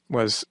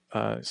was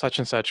such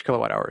and such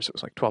kilowatt hours. It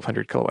was like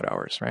 1,200 kilowatt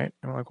hours, right?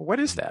 And I'm like, well,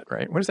 what is that,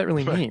 right? What does that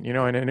really mean?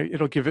 And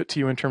it'll give it to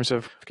you in terms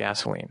of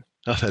gasoline.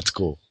 Oh, that's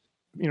cool.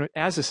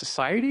 As a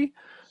society,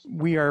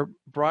 we are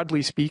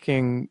broadly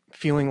speaking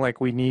feeling like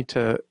we need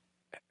to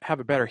have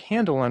a better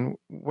handle on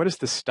what does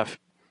this stuff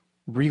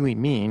really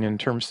mean in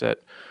terms that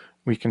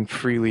we can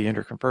freely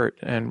interconvert,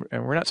 and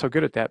we're not so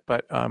good at that.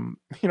 But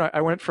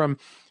I went from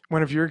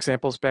one of your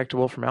examples back to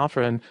Wolfram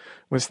Alpha and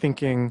was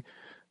thinking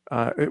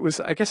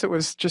I guess it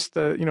was just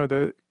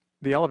the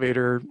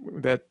elevator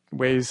that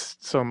weighs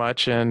so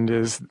much and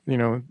is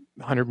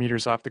 100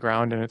 meters off the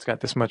ground, and it's got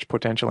this much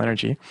potential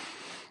energy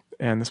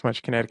and this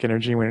much kinetic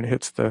energy when it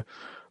hits the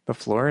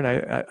floor. And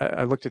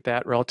I looked at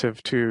that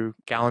relative to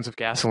gallons of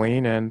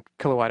gasoline and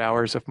kilowatt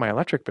hours of my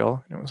electric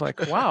bill, and it was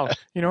like, wow,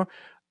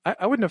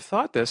 I wouldn't have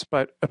thought this,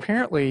 but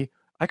apparently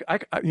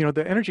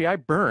the energy I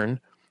burn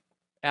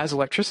as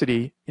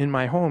electricity in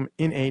my home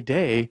in a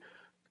day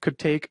could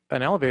take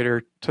an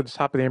elevator to the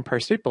top of the Empire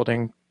State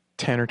Building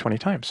 10 or 20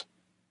 times.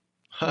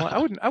 Well, I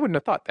wouldn't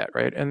have thought that,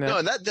 right? And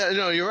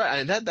you're right.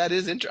 And that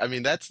is interesting. I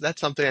mean, that's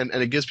something, and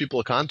it gives people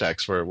a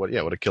context for what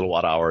a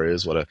kilowatt hour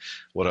is, what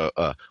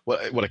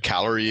a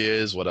calorie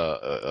is, what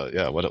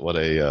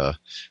a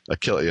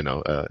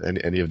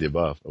any of the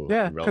above.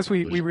 Yeah, because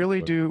we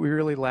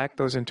really lack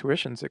those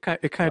intuitions. It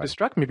kind of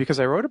struck me because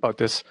I wrote about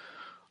this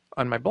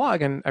on my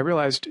blog, and I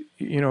realized,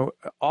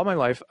 all my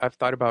life I've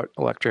thought about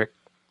electric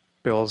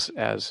bills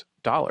as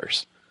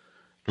dollars.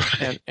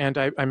 And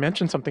I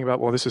mentioned something about,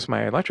 well, this is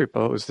my electric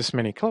bill. It was this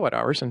many kilowatt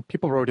hours. And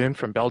people wrote in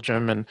from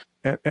Belgium and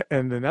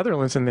the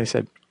Netherlands, and they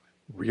said,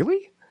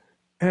 really?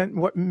 And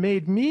what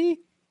made me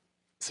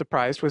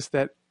surprised was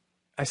that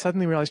I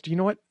suddenly realized, you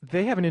know what?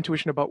 They have an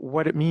intuition about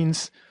what it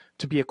means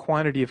to be a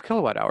quantity of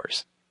kilowatt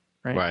hours,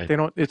 right? They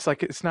don't. It's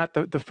like it's not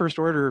the first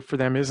order for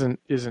them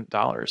isn't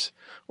dollars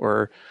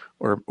or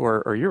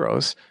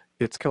euros.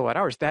 It's kilowatt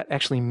hours. That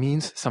actually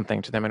means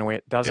something to them in a way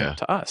it doesn't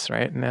to us,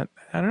 right? And that,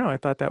 I don't know. I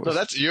thought that was.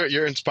 So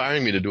you're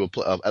inspiring me to do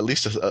at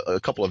least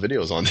a couple of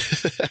videos on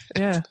this.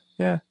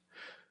 Yeah.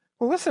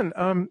 Well, listen.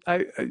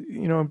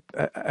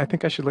 I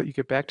think I should let you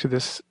get back to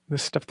this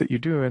stuff that you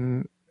do,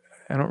 and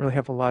I don't really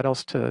have a lot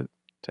else to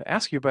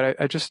ask you, but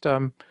I just I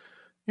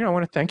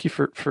want to thank you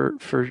for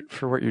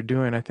what you're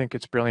doing. I think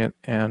it's brilliant,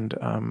 and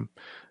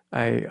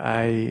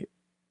I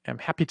am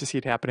happy to see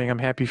it happening. I'm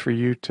happy for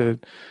you to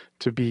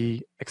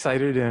be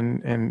excited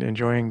and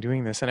enjoying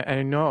doing this. And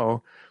I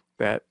know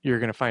that you're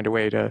going to find a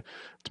way to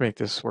make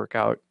this work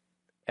out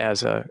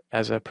as a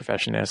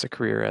profession, as a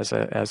career, as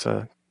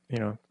a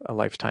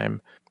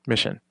lifetime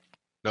mission.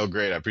 No,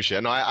 great. I appreciate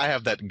it. No, I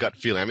have that gut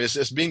feeling. I mean,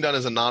 it's being done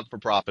as a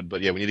not-for-profit,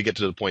 but yeah, we need to get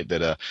to the point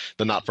that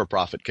the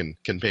not-for-profit can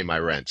pay my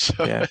rent.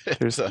 So yeah,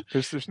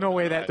 there's no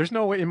way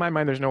in my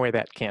mind, there's no way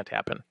that can't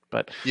happen.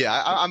 But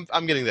yeah,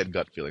 I'm getting that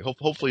gut feeling.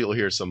 Hopefully, you'll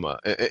hear some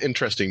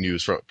interesting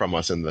news from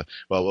us in the.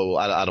 Well,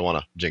 I don't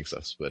want to jinx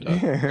us, but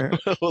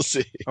we'll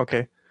see.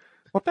 Okay.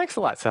 Well, thanks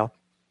a lot, Sal.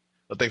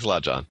 Well, thanks a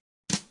lot, John.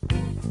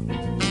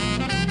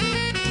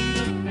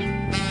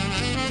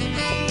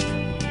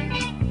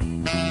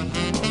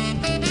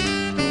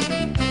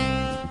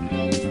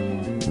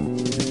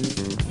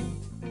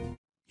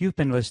 You've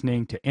been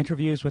listening to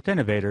Interviews with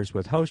Innovators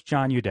with host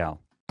John Udell.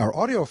 Our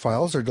audio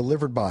files are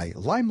delivered by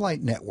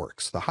Limelight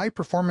Networks, the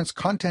high-performance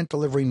content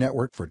delivery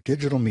network for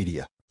digital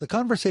media. The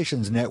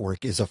Conversations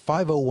Network is a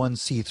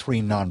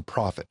 501c3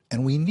 nonprofit,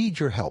 and we need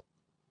your help.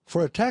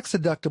 For a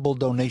tax-deductible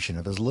donation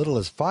of as little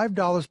as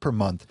 $5 per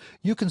month,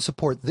 you can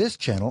support this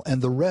channel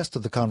and the rest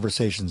of the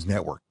Conversations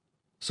Network.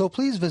 So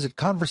please visit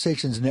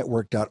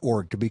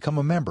conversationsnetwork.org to become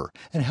a member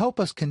and help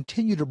us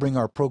continue to bring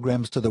our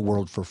programs to the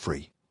world for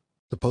free.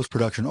 The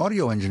post-production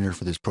audio engineer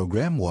for this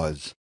program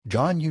was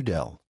John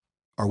Udell.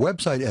 Our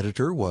website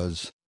editor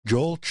was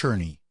Joel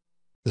Cherney.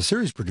 The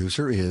series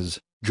producer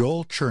is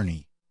Joel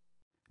Cherney.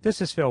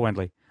 This is Phil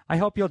Wendley. I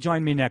hope you'll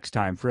join me next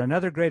time for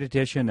another great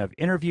edition of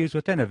Interviews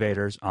with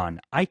Innovators on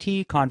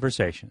IT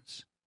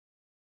Conversations.